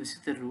we have to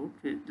visit the root.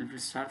 We will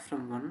start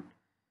from 1.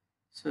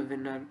 So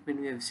when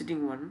we are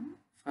visiting 1,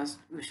 first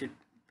we should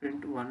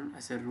print 1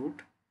 as a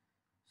root.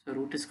 So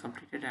root is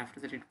completed. After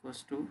that it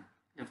goes to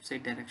left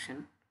side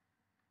direction.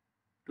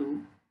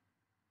 2.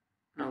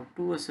 Now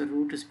 2 as a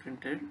root is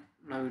printed.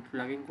 Now it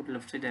will again go to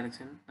left side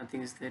direction.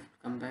 Nothing is there.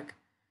 Come back.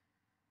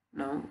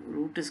 Now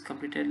root is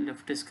completed.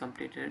 Left is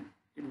completed.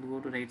 It will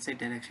go to right side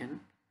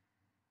direction.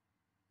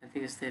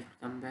 Nothing is there.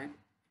 Come back.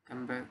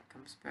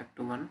 Comes back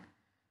to 1.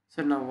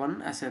 So now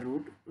 1 as a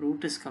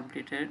root is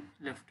completed,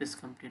 left is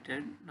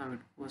completed. Now it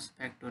goes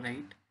back to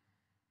right.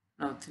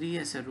 Now 3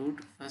 as a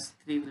root, first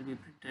 3 will be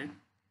printed,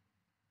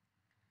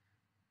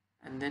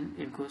 and then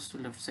it goes to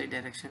left side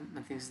direction,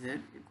 nothing is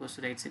there. It goes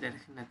to right side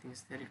direction, nothing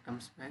is there. It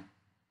comes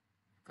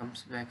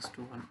back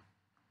to 1.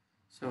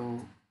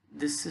 So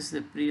this is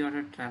the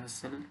pre-order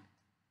traversal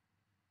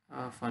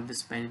for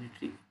this binary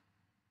tree.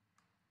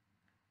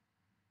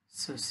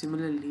 So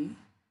similarly,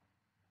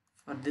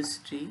 for this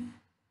tree,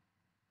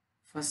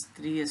 first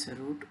 3 as a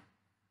root,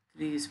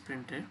 3 is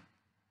printed,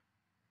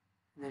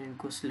 then it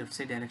goes to left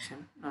side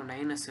direction. Now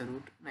 9 as a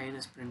root, 9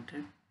 is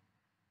printed,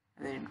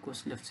 and then it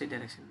goes to left side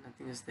direction.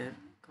 Nothing is there,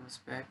 comes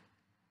back.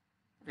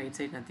 Right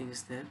side, nothing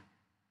is there.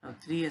 Now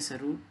 3 as a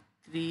root,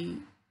 3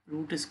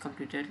 root is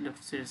completed,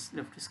 left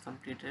is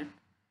completed.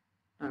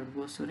 Now it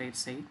goes to right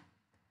side.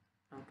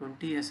 Now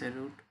 20 as a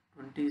root,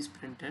 20 is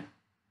printed,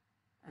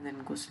 and then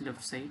it goes to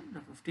left side.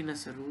 Now 15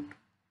 as a root,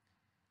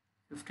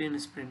 15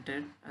 is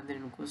printed, and then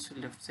it goes to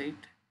left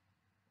side.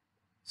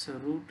 So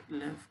root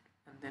left,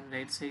 and then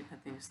right side,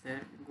 nothing is there,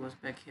 it goes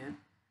back here.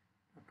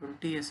 Now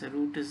 20 as a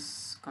root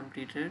is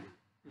completed,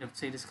 left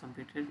side is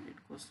completed,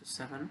 it goes to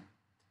 7.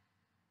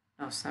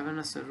 Now 7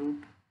 as a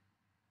root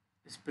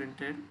is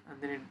printed, and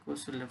then it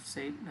goes to left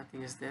side,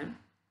 nothing is there,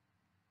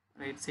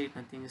 right side,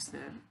 nothing is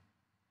there,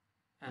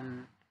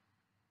 and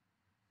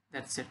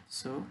that's it.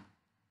 So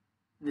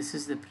this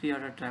is the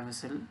pre-order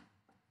traversal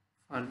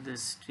for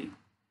this tree.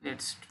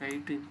 Let's try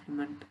to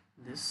implement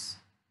this.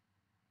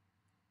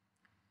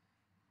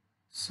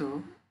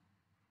 So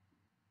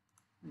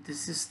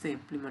this is the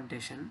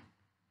implementation.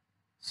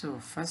 So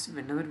first,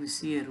 whenever we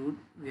see a root,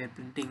 we are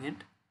printing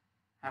it.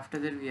 After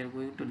that, we are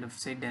going to left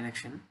side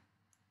direction,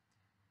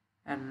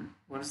 and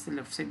once the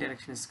left side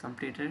direction is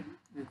completed,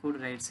 we go to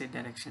right side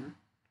direction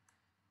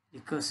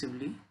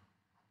recursively,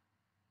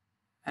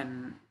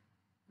 and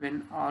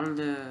when all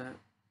the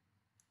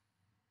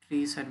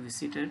trees are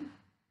visited,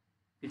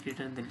 we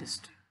return the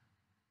list.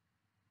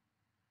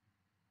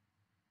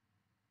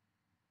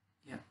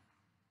 Yeah,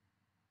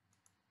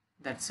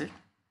 that's it.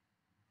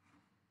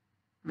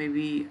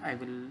 Maybe I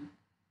will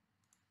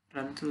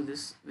run through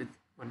this with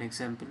one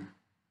example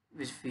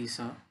which we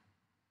saw.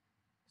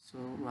 So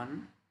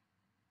 1,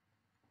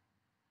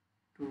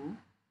 2,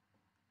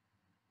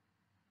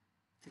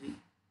 3.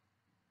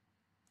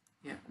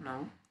 Yeah,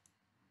 now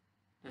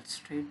let's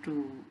try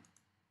to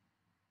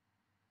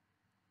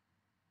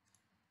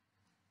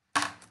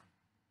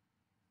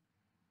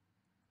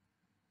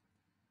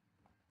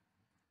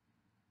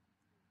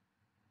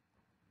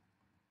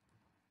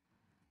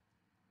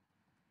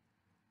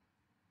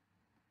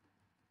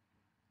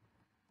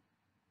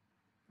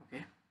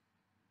okay,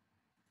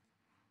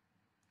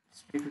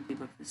 let's try to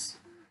debug this.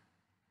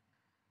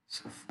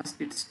 So first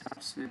it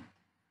starts with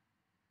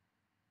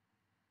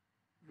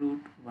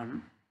root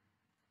 1.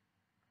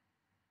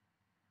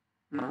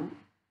 Now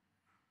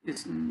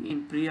is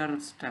in pre-order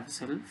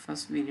traversal,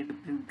 first we need to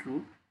print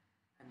root,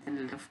 and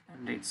then left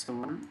and right. So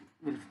 1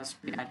 will first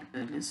be added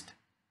to the list,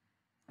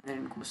 and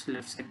then it goes to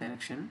left side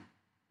direction.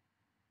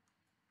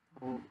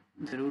 So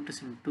the root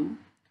is in 2.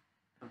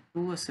 Now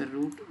 2 as a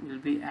root will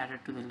be added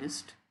to the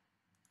list,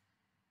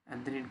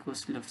 and then it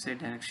goes to left side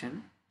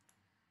direction.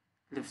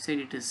 Left side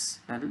it is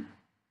null,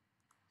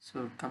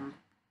 so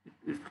it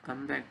will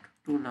come back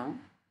to 2 now.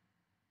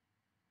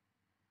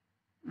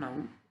 Now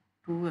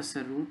 2 as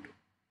a root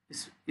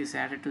is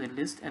added to the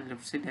list, and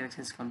left side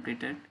direction is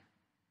completed.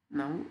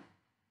 Now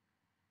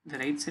the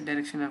right side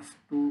direction of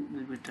 2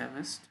 will be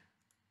traversed.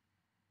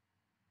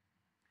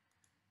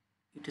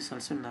 It is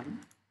also null.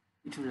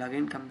 It will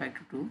again come back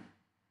to 2.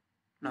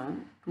 Now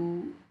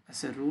 2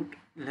 as a root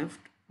left,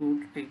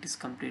 root right is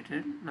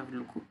completed. Now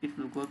it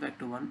will go back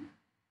to 1.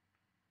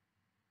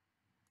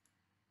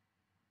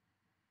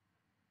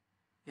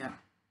 Yeah,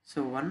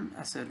 so 1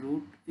 as a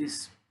root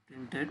is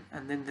printed,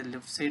 and then the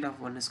left side of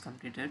 1 is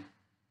completed.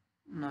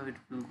 Now it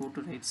will go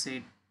to right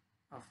side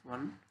of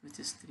 1, which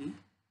is 3.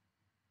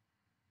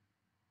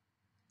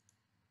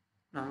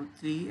 Now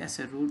 3 as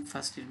a root,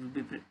 first it will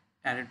be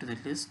added to the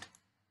list.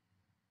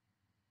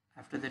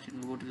 After that it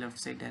will go to left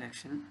side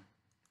direction.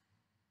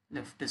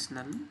 Left is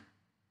null,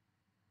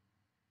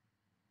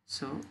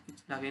 so it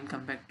will again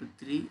come back to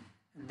 3,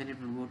 and then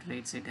it will go to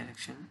right side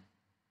direction.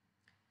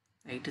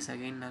 Right is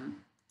again null,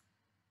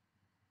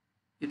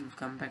 it will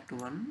come back to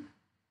 1,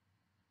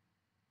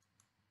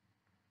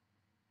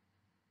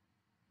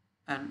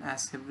 and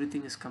as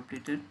everything is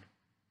completed,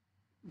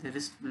 the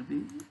rest will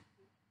be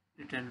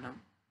returned now.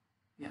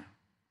 Yeah,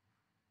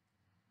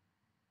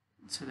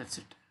 so that's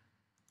it.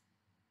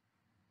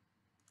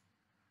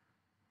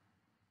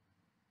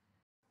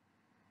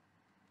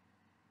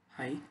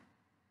 Hi,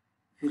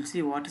 we'll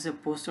see what is a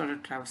post-order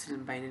traversal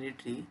in binary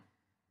tree.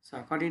 So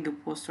according to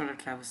post-order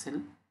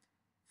traversal,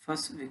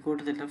 first we go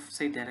to the left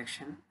side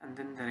direction, and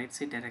then the right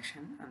side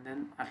direction, and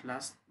then at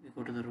last we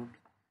go to the root.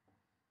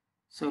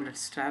 So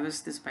let's traverse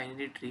this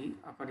binary tree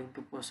according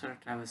to post-order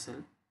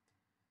traversal.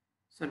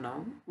 So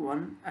now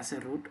 1 as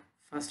a root,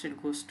 first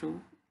it goes to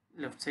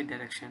left side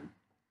direction.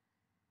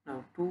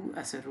 Now 2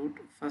 as a root,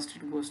 first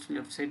it goes to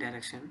left side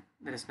direction.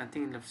 There is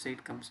nothing in left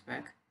side, comes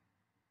back.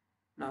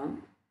 Now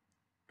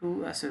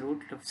 2 as a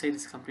root, left side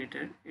is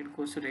completed, it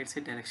goes to right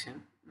side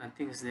direction,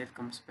 nothing is there,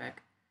 comes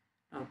back.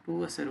 Now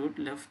 2 as a root,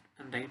 left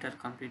and right are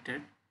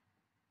completed,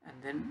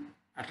 and then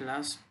at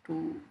last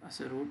 2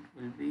 as a root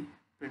will be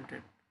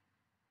printed.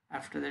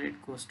 After that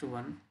it goes to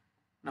 1.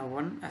 Now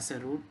 1 as a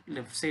root,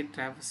 left side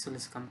traversal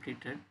is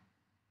completed,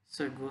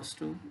 so it goes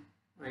to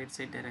right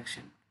side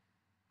direction.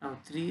 Now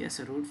 3 as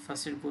a root,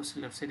 first it goes to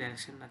left side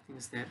direction, nothing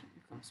is there,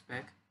 it comes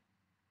back.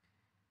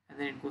 And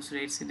then it goes to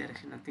right side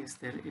direction, nothing is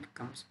there, it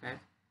comes back.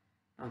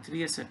 Now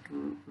 3 as a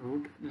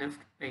root, left,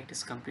 right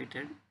is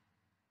completed.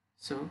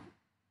 So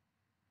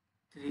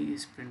 3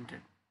 is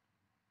printed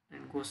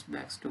and goes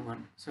back to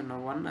 1. So now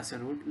 1 as a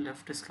root,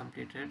 left is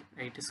completed,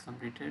 right is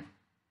completed,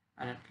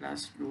 and at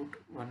last root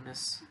 1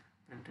 is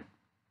printed.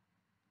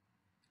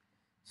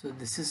 So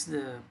this is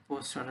the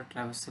post order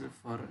traversal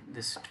for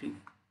this tree.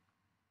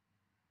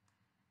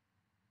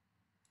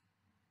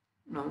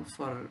 Now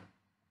for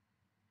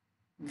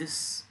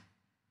this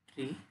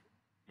tree,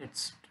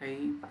 let's try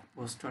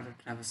post order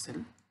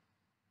traversal.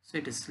 So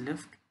it is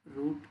left,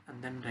 root,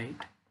 and then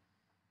right.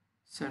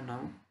 So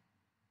now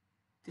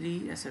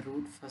 3 as a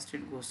root, first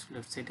it goes to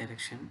left side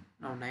direction.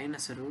 Now 9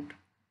 as a root,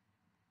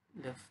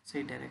 left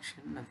side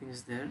direction, nothing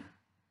is there,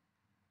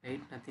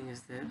 right, nothing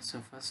is there. So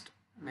first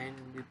 9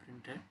 will be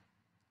printed,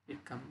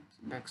 it comes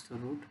back to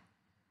root.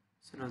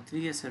 So now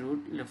 3 as a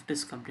root, left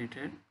is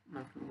completed,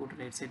 now it will go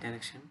to right side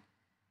direction.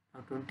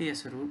 Now 20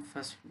 as a root,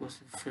 first it goes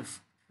to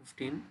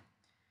 15.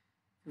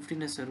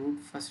 15 as a root,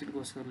 first it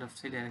goes to left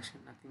side direction,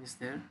 nothing is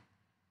there,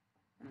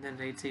 and then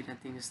right side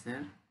nothing is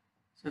there.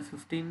 So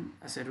 15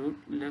 as a root,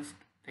 left,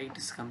 right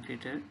is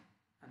completed,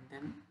 and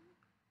then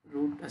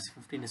root as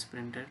 15 is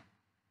printed,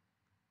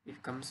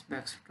 it comes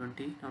back to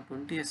 20. Now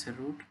 20 as a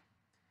root,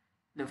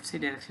 left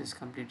side direction is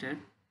completed,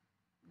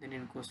 then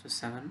it goes to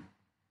 7.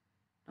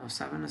 Now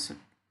 7 as a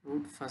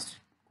root, first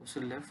it goes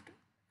to left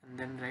and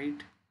then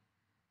right,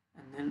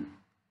 and then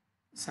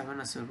 7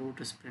 as a root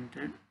is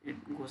printed,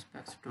 it goes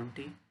back to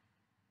 20.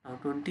 Now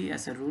 20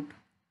 as a root,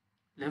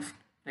 left,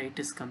 right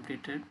is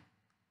completed.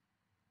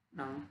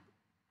 Now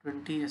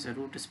 20 as a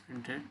root is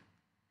printed.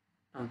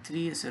 Now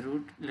 3 as a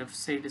root, left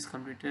side is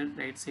completed,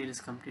 right side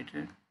is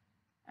completed.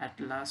 At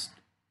last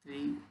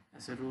 3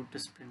 as a root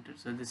is printed.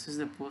 So this is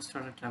the post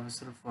order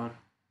traversal for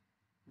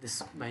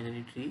this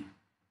binary tree.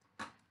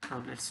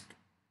 Now let's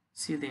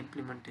see the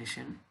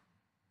implementation.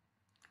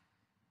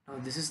 Now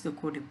this is the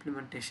code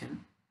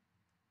implementation.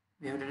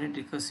 We have done it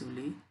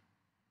recursively.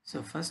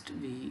 So first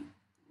we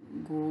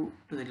go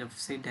to the left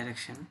side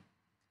direction.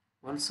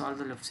 Once all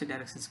the left side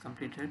direction is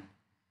completed,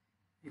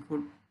 we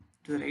go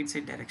to the right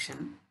side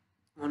direction.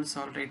 Once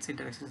all right side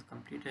direction is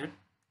completed,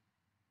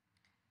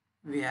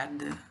 we add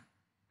the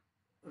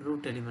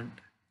root element.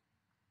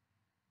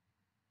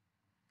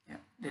 Yeah,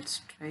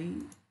 let's try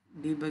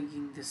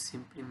debugging this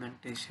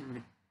implementation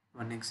with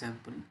one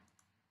example.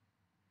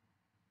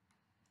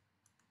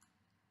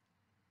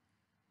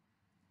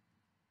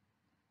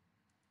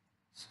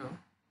 So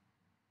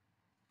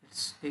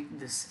let's take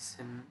this as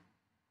an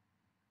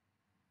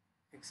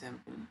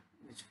example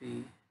which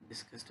we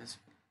discussed as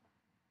well.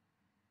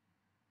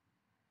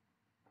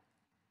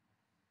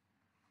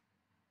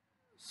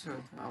 So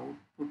the output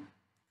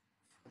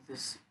for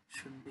this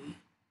should be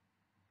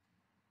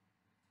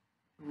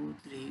 2,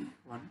 3,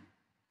 1.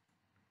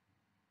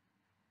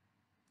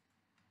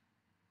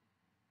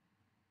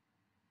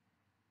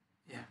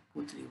 Yeah,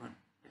 2, 3, 1.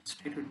 Let's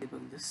try to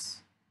debug this.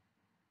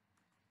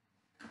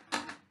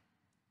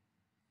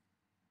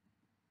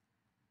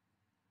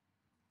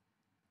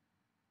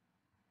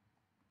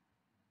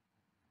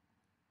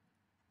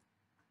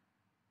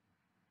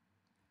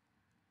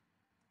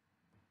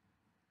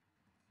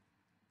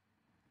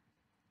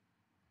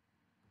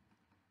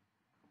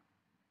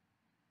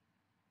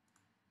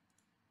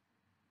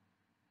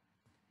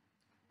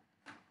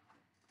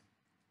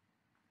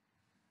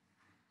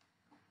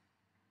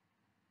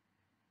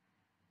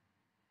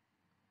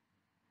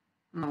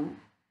 Now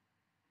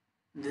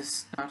this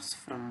starts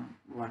from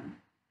 1.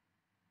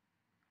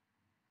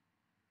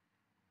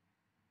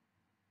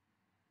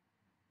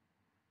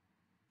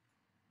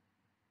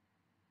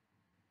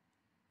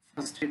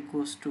 First it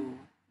goes to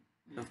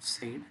left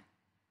side.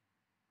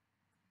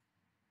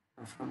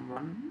 Now from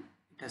 1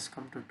 it has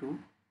come to 2.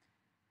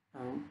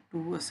 Now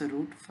 2 as a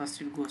root, first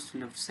it goes to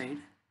left side.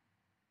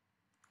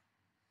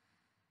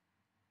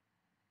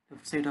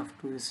 Left side of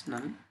 2 is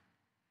null.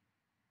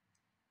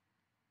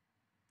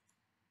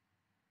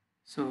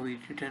 So it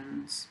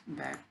returns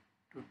back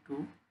to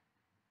 2.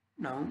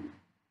 Now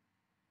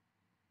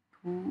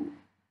 2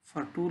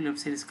 for 2 left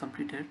side is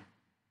completed.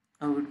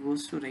 Now it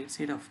goes to right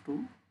side of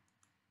 2.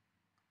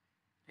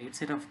 Right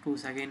side of 2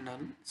 is again null.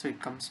 So it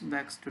comes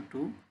back to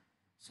 2.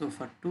 So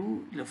for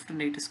 2 left and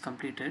right is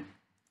completed.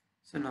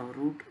 So now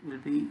root will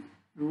be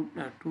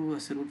 2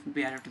 as a root will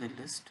be added to the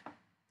list.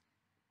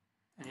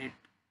 And it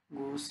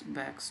goes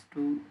back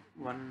to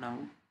 1 now.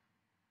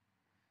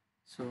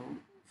 So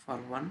for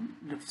 1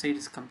 left side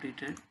is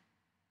completed.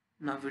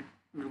 Now it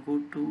will go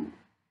to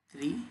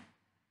 3.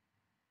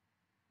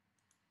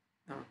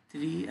 Now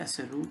 3 as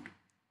a root,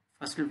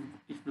 first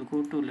it will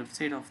go to left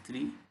side of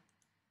 3.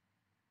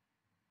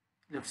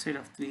 Left side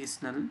of 3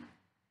 is null,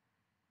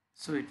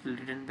 so it will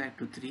return back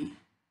to 3.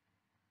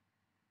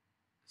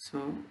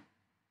 So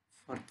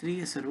for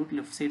 3 as a root,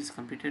 left side is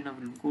completed. Now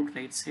we will go to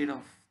right side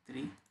of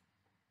 3.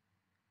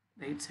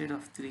 Right side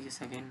of 3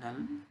 is again null.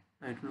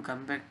 Now it will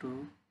come back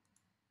to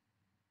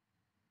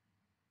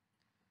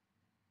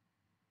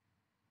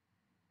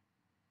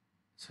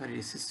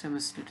Sorry, system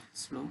is little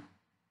slow.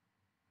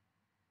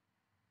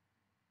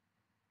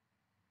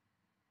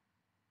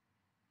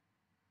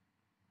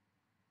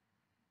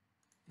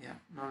 Yeah,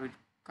 now it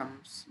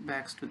comes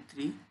back to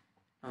 3.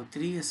 Now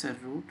 3 as a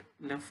root,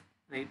 left,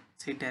 right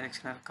side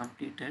direction are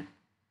completed.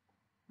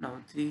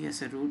 Now 3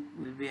 as a root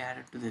will be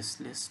added to this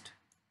list.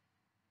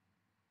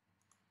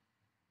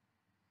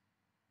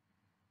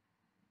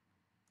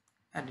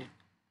 And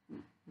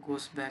it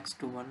goes back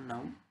to 1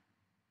 now.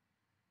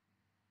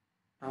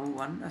 Now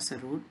 1 as a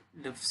root,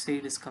 left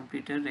side is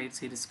completed, right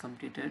side is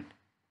completed.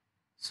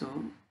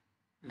 So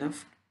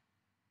left,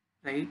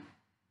 right,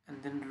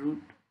 and then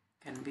root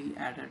can be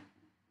added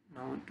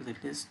now to the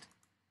list.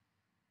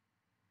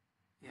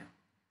 Yeah,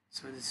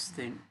 so this is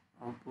the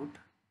output.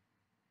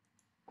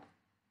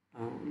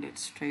 Now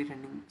let's try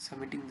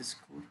submitting this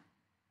code.